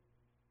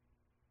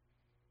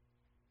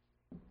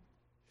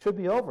 Should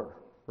be over,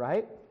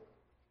 right?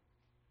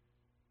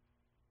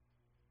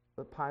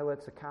 But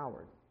Pilate's a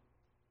coward.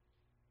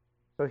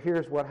 So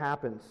here's what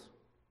happens.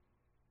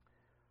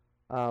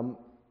 John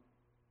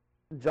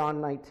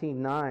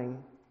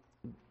 19:9,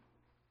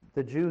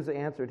 the Jews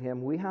answered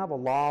him, "We have a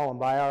law, and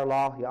by our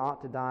law he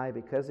ought to die,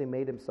 because he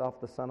made himself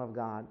the Son of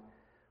God."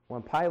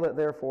 When Pilate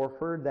therefore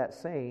heard that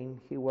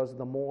saying, he was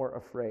the more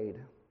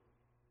afraid.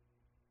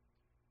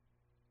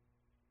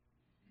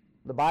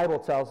 The Bible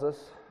tells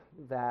us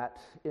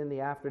that in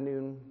the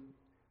afternoon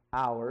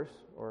hours,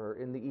 or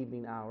in the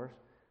evening hours,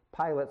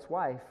 Pilate's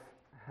wife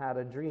had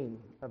a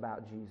dream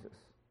about Jesus.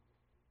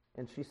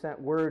 And she sent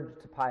word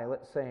to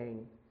Pilate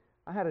saying,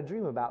 "I had a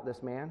dream about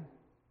this man.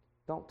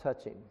 Don't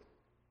touch him.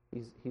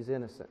 He's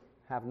innocent.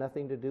 Have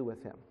nothing to do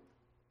with him."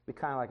 It'd be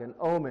kind of like an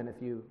omen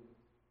if you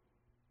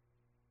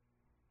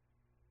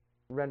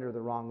render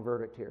the wrong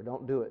verdict here.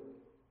 Don't do it.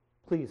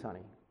 Please,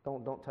 honey,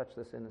 don't touch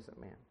this innocent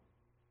man.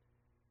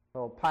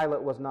 Well,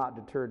 Pilate was not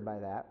deterred by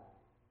that.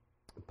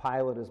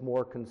 Pilate is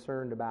more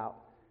concerned about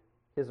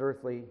his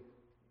earthly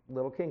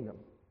little kingdom.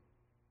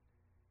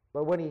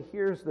 But when he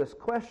hears this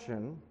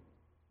question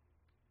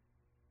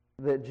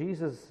that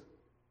Jesus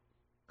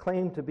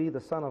claimed to be the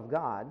Son of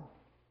God,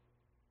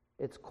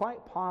 it's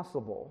quite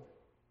possible,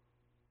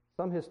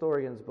 some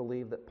historians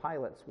believe, that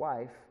Pilate's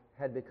wife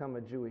had become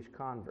a Jewish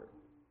convert,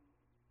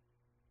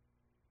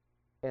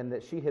 and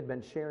that she had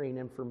been sharing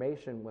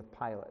information with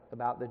Pilate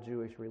about the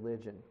Jewish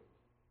religion.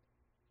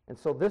 And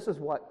so this is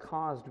what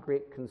caused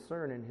great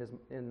concern in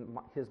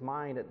his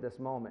mind at this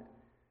moment.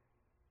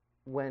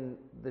 When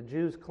the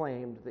Jews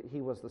claimed that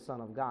he was the Son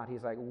of God,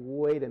 he's like,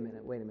 wait a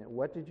minute,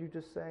 what did you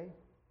just say?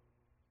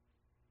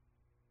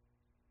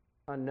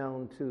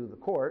 Unknown to the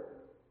court,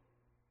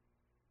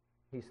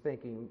 he's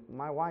thinking,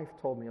 my wife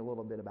told me a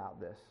little bit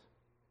about this.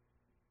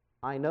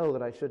 I know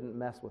that I shouldn't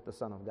mess with the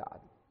Son of God.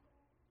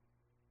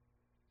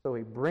 So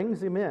he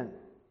brings him in,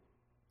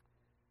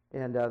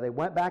 and they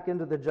went back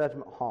into the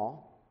judgment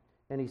hall,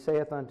 and he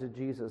saith unto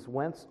Jesus,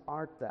 "Whence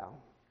art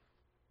thou?"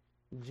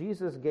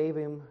 Jesus gave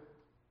him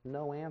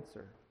no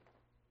answer.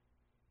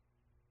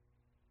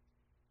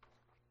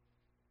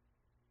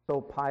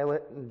 So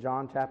Pilate, in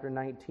John chapter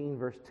 19,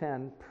 verse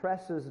 10,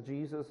 presses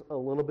Jesus a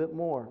little bit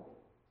more.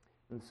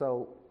 And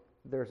so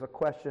there's a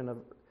question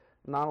of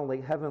not only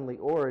heavenly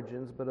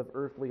origins, but of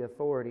earthly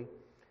authority.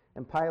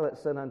 And Pilate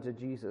said unto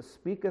Jesus,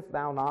 Speakest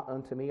thou not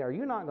unto me? Are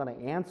you not going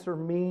to answer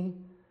me?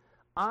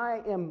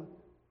 I am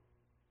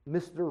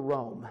Mr.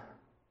 Rome,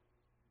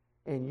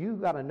 and you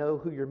got to know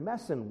who you're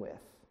messing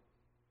with.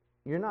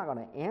 You're not going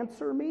to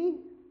answer me?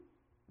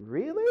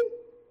 Really?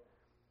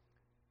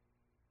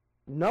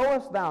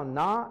 Knowest thou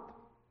not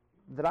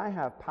that I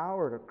have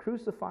power to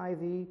crucify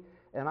thee,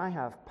 and I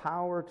have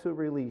power to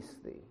release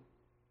thee?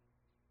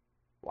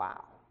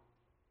 Wow.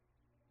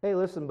 Hey,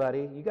 listen,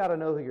 buddy, you got to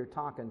know who you're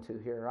talking to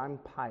here. I'm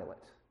Pilate.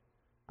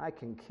 I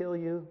can kill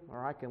you,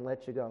 or I can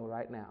let you go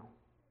right now.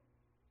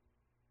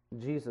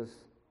 Jesus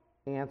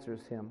answers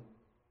him,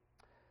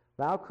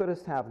 Thou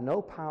couldst have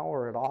no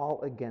power at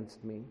all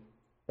against me,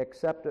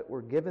 except it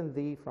were given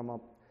thee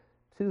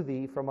to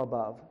thee from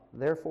above.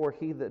 Therefore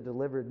he that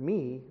delivered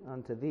me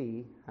unto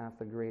thee hath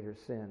the greater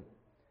sin.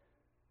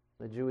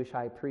 The Jewish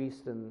high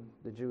priest and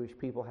the Jewish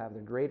people have the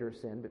greater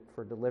sin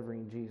for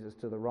delivering Jesus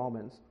to the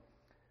Romans.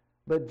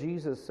 But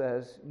Jesus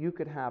says, you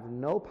could have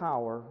no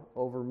power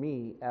over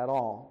me at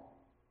all,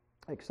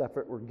 except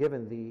it were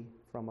given thee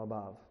from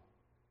above.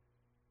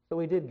 So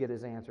he did get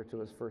his answer to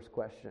his first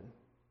question.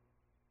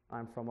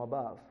 I'm from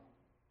above.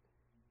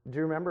 Do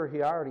you remember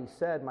he already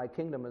said, my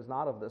kingdom is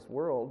not of this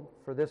world.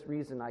 For this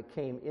reason I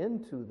came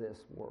into this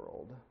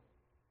world.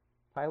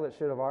 Pilate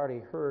should have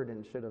already heard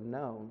and should have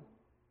known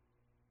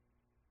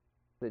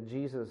that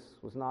Jesus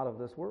was not of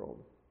this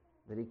world,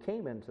 that he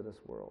came into this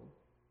world.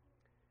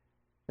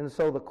 And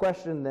so the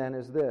question then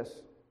is this: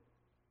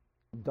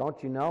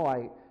 don't you know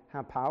I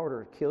have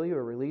power to kill you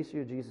or release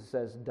you? Jesus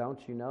says,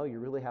 don't you know you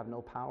really have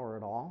no power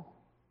at all?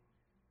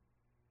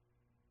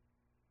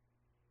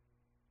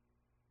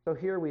 So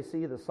here we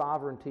see the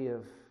sovereignty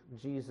of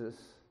Jesus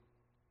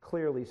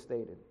clearly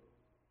stated.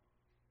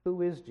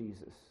 Who is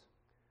Jesus?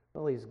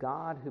 Well, he's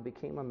God who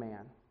became a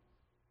man,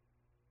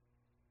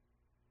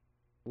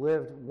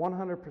 lived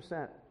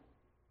 100%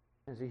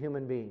 as a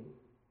human being,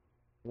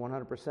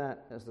 100%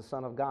 as the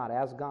Son of God,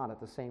 as God at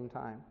the same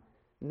time.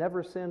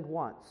 Never sinned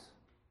once.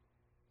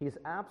 He's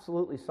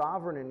absolutely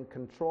sovereign and in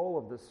control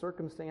of the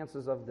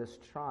circumstances of this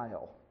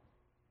trial.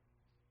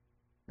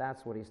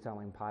 That's what he's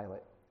telling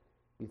Pilate.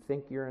 You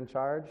think you're in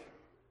charge?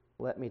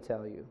 Let me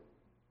tell you,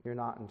 you're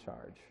not in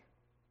charge.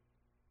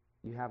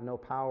 You have no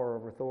power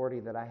or authority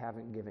that I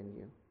haven't given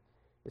you.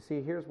 You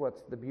see, here's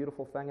what's the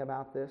beautiful thing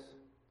about this.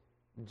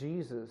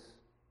 Jesus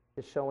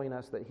is showing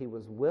us that he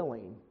was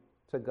willing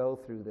to go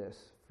through this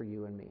for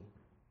you and me.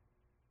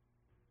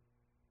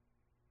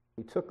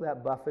 He took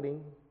that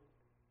buffeting.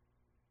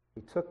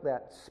 He took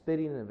that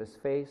spitting of his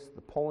face,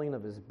 the pulling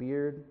of his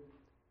beard,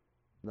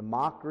 the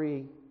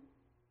mockery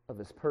of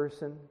his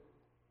person,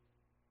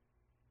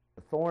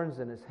 the thorns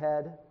in his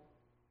head,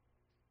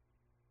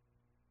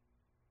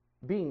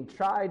 being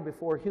tried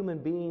before human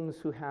beings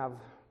who have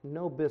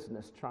no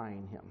business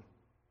trying him.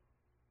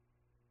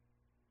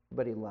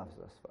 But he loves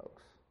us,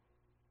 folks.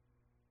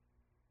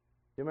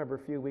 Do you remember a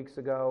few weeks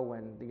ago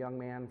when the young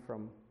man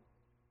from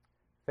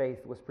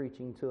Faith was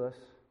preaching to us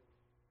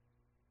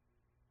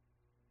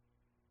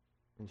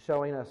and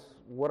showing us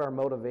what our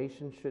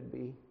motivation should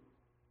be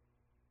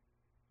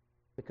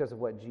because of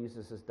what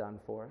Jesus has done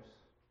for us?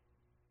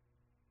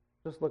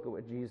 Just look at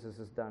what Jesus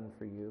has done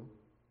for you.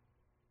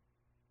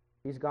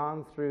 He's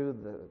gone through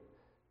the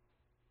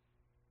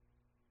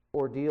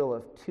ordeal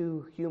of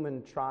two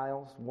human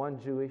trials, one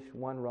Jewish,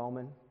 one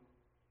Roman,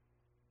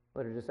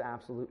 that are just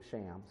absolute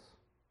shams.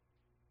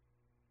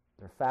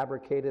 They're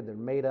fabricated, they're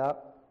made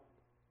up.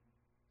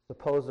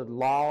 Supposed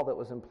law that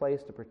was in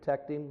place to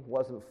protect him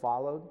wasn't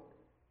followed.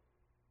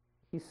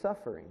 He's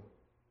suffering.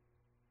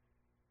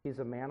 He's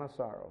a man of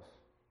sorrows.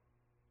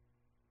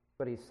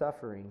 But he's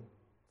suffering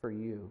for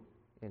you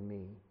and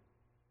me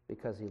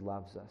because he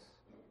loves us.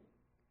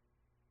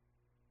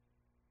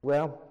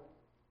 Well,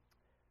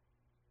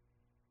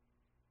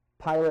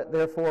 Pilate,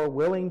 therefore,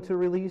 willing to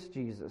release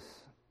Jesus,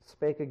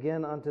 spake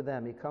again unto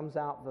them. He comes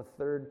out the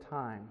third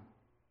time.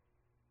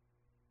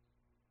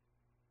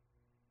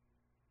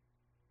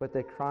 But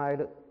they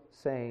cried,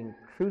 saying,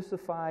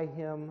 Crucify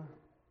him,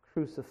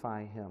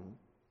 crucify him.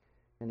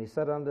 And he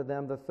said unto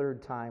them the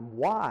third time,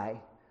 Why?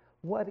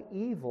 What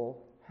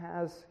evil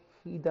has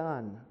he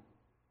done?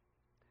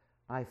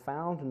 I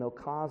found no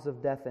cause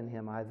of death in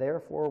him. I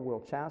therefore will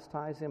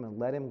chastise him and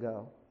let him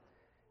go.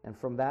 And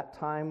from that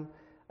time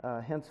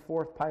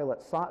henceforth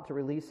Pilate sought to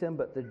release him,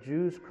 but the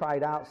Jews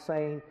cried out,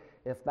 saying,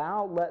 If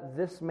thou let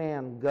this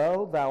man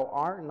go, thou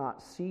art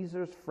not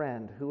Caesar's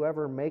friend.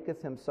 Whoever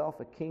maketh himself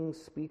a king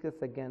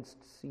speaketh against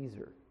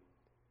Caesar.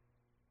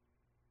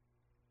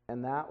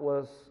 And that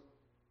was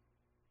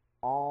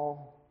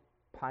all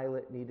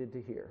Pilate needed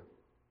to hear.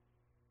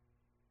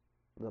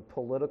 The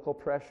political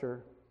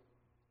pressure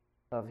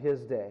of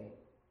his day.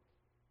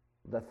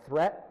 The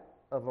threat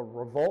of a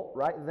revolt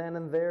right then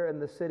and there in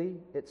the city,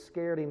 it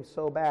scared him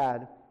so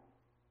bad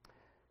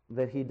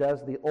that he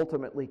does the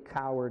ultimately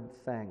coward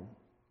thing.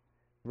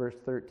 Verse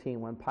 13,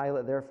 When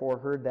Pilate therefore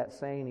heard that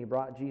saying, he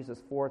brought Jesus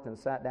forth and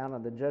sat down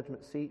on the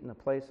judgment seat in a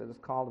place that is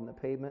called in the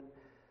pavement,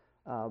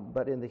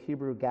 but in the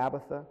Hebrew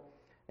Gabbatha.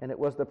 And it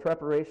was the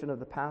preparation of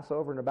the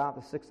Passover, and about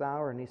the 6th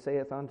hour, and he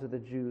saith unto the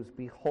Jews,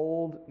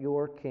 Behold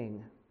your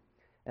king.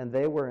 And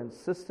they were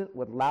insistent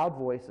with loud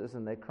voices,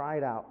 and they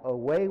cried out,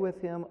 Away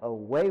with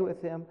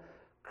him,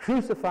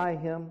 crucify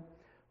him,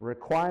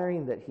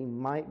 requiring that he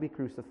might be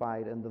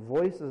crucified. And the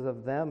voices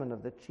of them and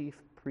of the chief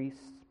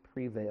priests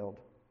prevailed.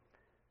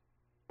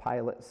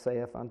 Pilate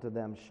saith unto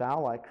them,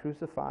 Shall I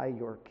crucify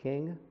your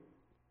king?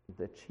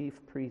 The chief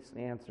priests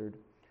answered,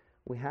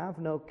 We have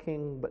no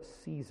king but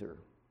Caesar.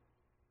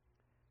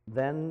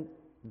 Then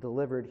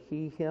delivered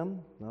he him,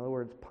 in other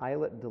words,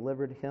 Pilate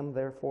delivered him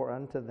therefore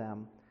unto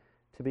them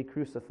to be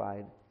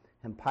crucified.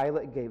 And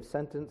Pilate gave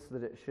sentence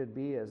that it should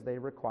be as they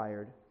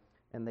required,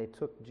 and they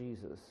took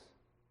Jesus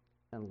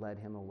and led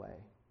him away.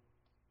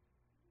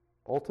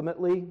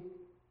 Ultimately,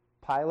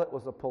 Pilate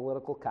was a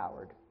political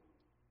coward.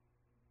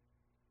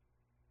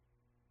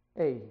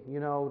 Hey,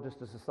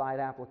 just as a side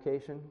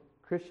application,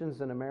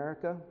 Christians in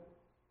America,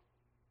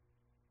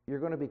 you're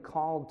going to be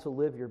called to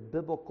live your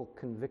biblical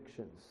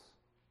convictions.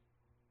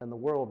 And the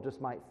world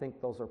just might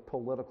think those are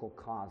political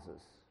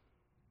causes,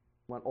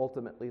 when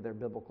ultimately they're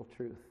biblical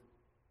truth.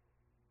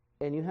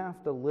 And you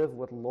have to live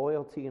with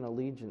loyalty and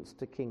allegiance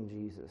to King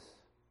Jesus.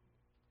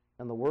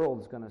 And the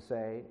world's going to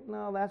say,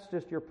 no, that's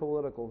just your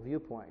political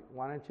viewpoint.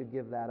 Why don't you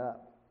give that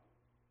up?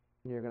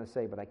 And you're going to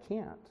say, but I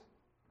can't.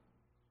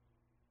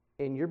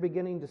 And you're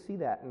beginning to see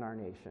that in our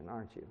nation,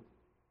 aren't you?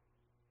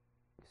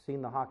 You've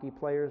seen the hockey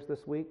players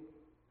this week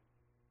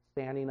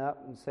standing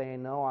up and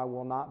saying, no, I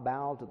will not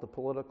bow to the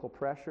political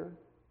pressure.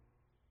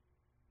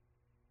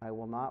 I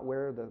will not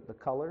wear the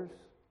colors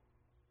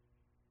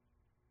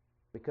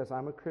because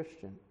I'm a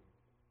Christian.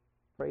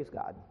 Praise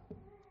God.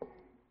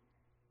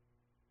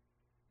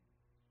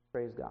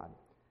 Praise God.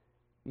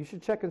 You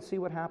should check and see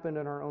what happened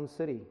in our own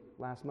city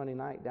last Monday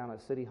night down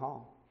at City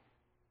Hall.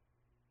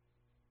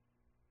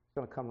 It's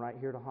going to come right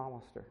here to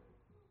Hollister.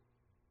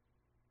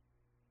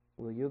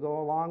 Will you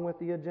go along with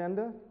the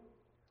agenda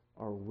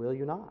or will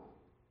you not?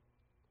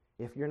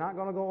 If you're not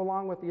going to go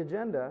along with the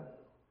agenda,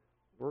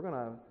 we're going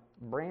to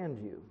brand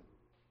you.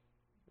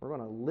 We're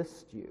going to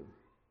list you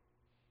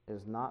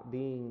as not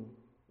being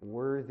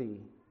worthy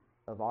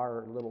of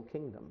our little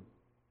kingdom.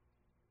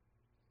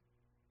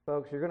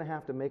 Folks, you're going to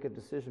have to make a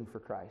decision for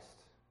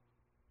Christ.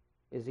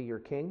 Is he your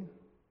king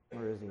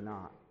or is he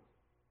not?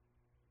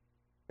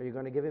 Are you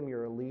going to give him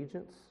your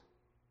allegiance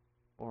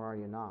or are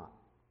you not?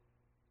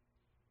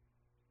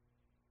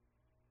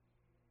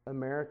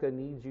 America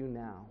needs you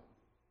now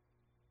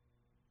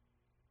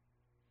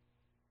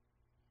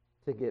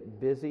to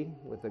get busy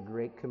with the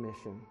Great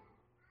Commission.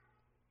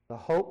 The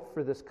hope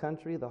for this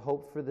country, the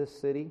hope for this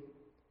city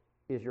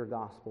is your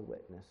gospel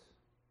witness.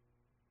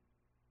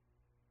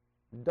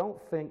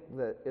 Don't think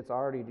that it's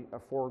already a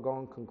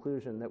foregone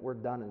conclusion that we're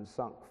done and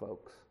sunk,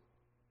 folks.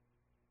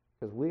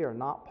 Because we are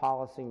not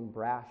polishing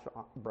brass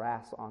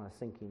on a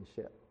sinking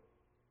ship.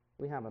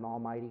 We have an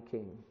almighty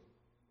king.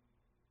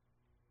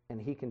 And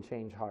he can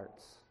change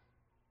hearts.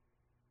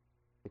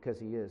 Because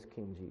he is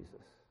King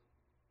Jesus.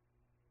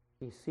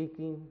 He's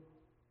seeking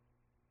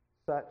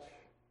such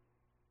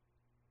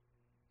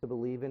to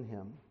believe in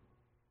him.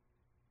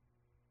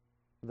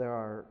 There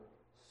are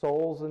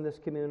souls in this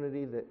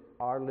community that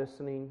are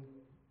listening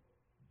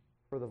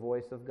for the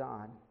voice of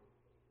God,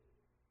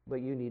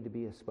 but you need to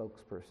be a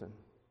spokesperson.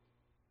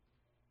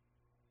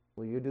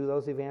 Will you do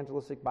those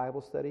evangelistic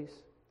Bible studies?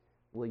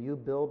 Will you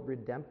build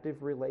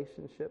redemptive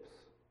relationships?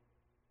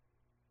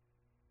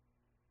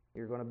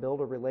 You're going to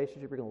build a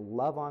relationship. You're going to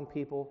love on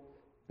people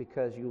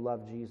because you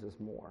love Jesus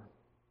more,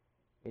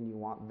 and you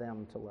want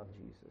them to love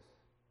Jesus.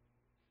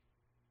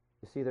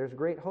 You see, there's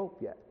great hope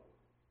yet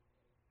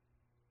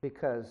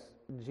because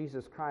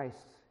Jesus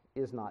Christ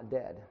is not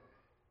dead.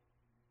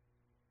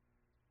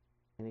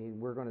 And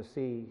we're going to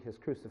see his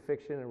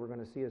crucifixion and we're going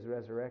to see his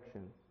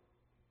resurrection.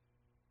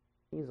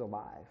 He's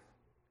alive.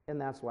 And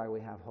that's why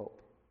we have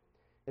hope.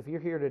 If you're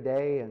here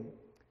today and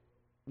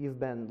you've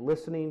been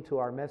listening to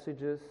our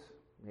messages,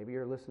 maybe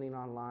you're listening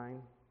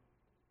online,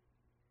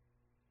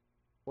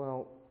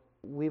 well,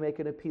 we make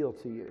an appeal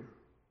to you.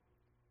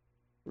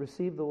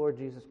 Receive the Lord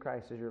Jesus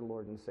Christ as your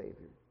Lord and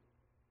Savior.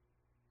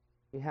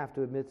 You have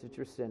to admit that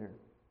you're a sinner.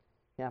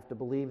 You have to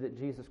believe that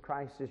Jesus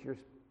Christ is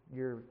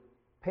your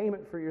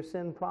payment for your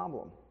sin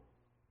problem.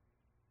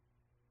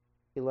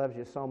 He loves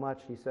you so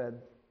much, he said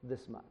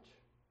this much,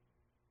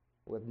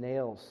 with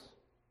nails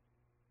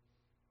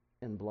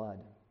and blood.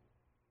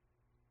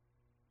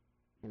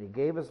 And he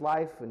gave his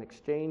life in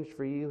exchange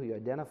for you. He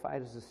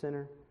identified as a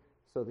sinner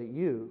so that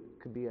you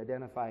could be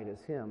identified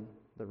as him,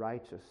 the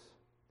righteous.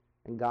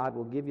 And God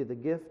will give you the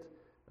gift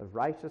of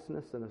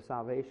righteousness and of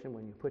salvation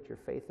when you put your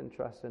faith and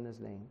trust in his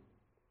name.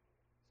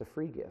 It's a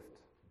free gift.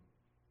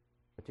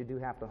 But you do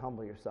have to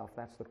humble yourself.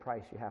 That's the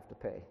price you have to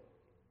pay.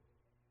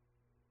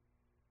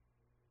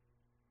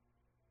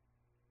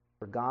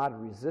 For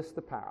God resists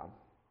the proud,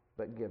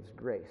 but gives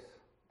grace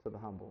to the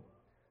humble.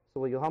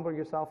 So will you humble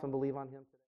yourself and believe on him today?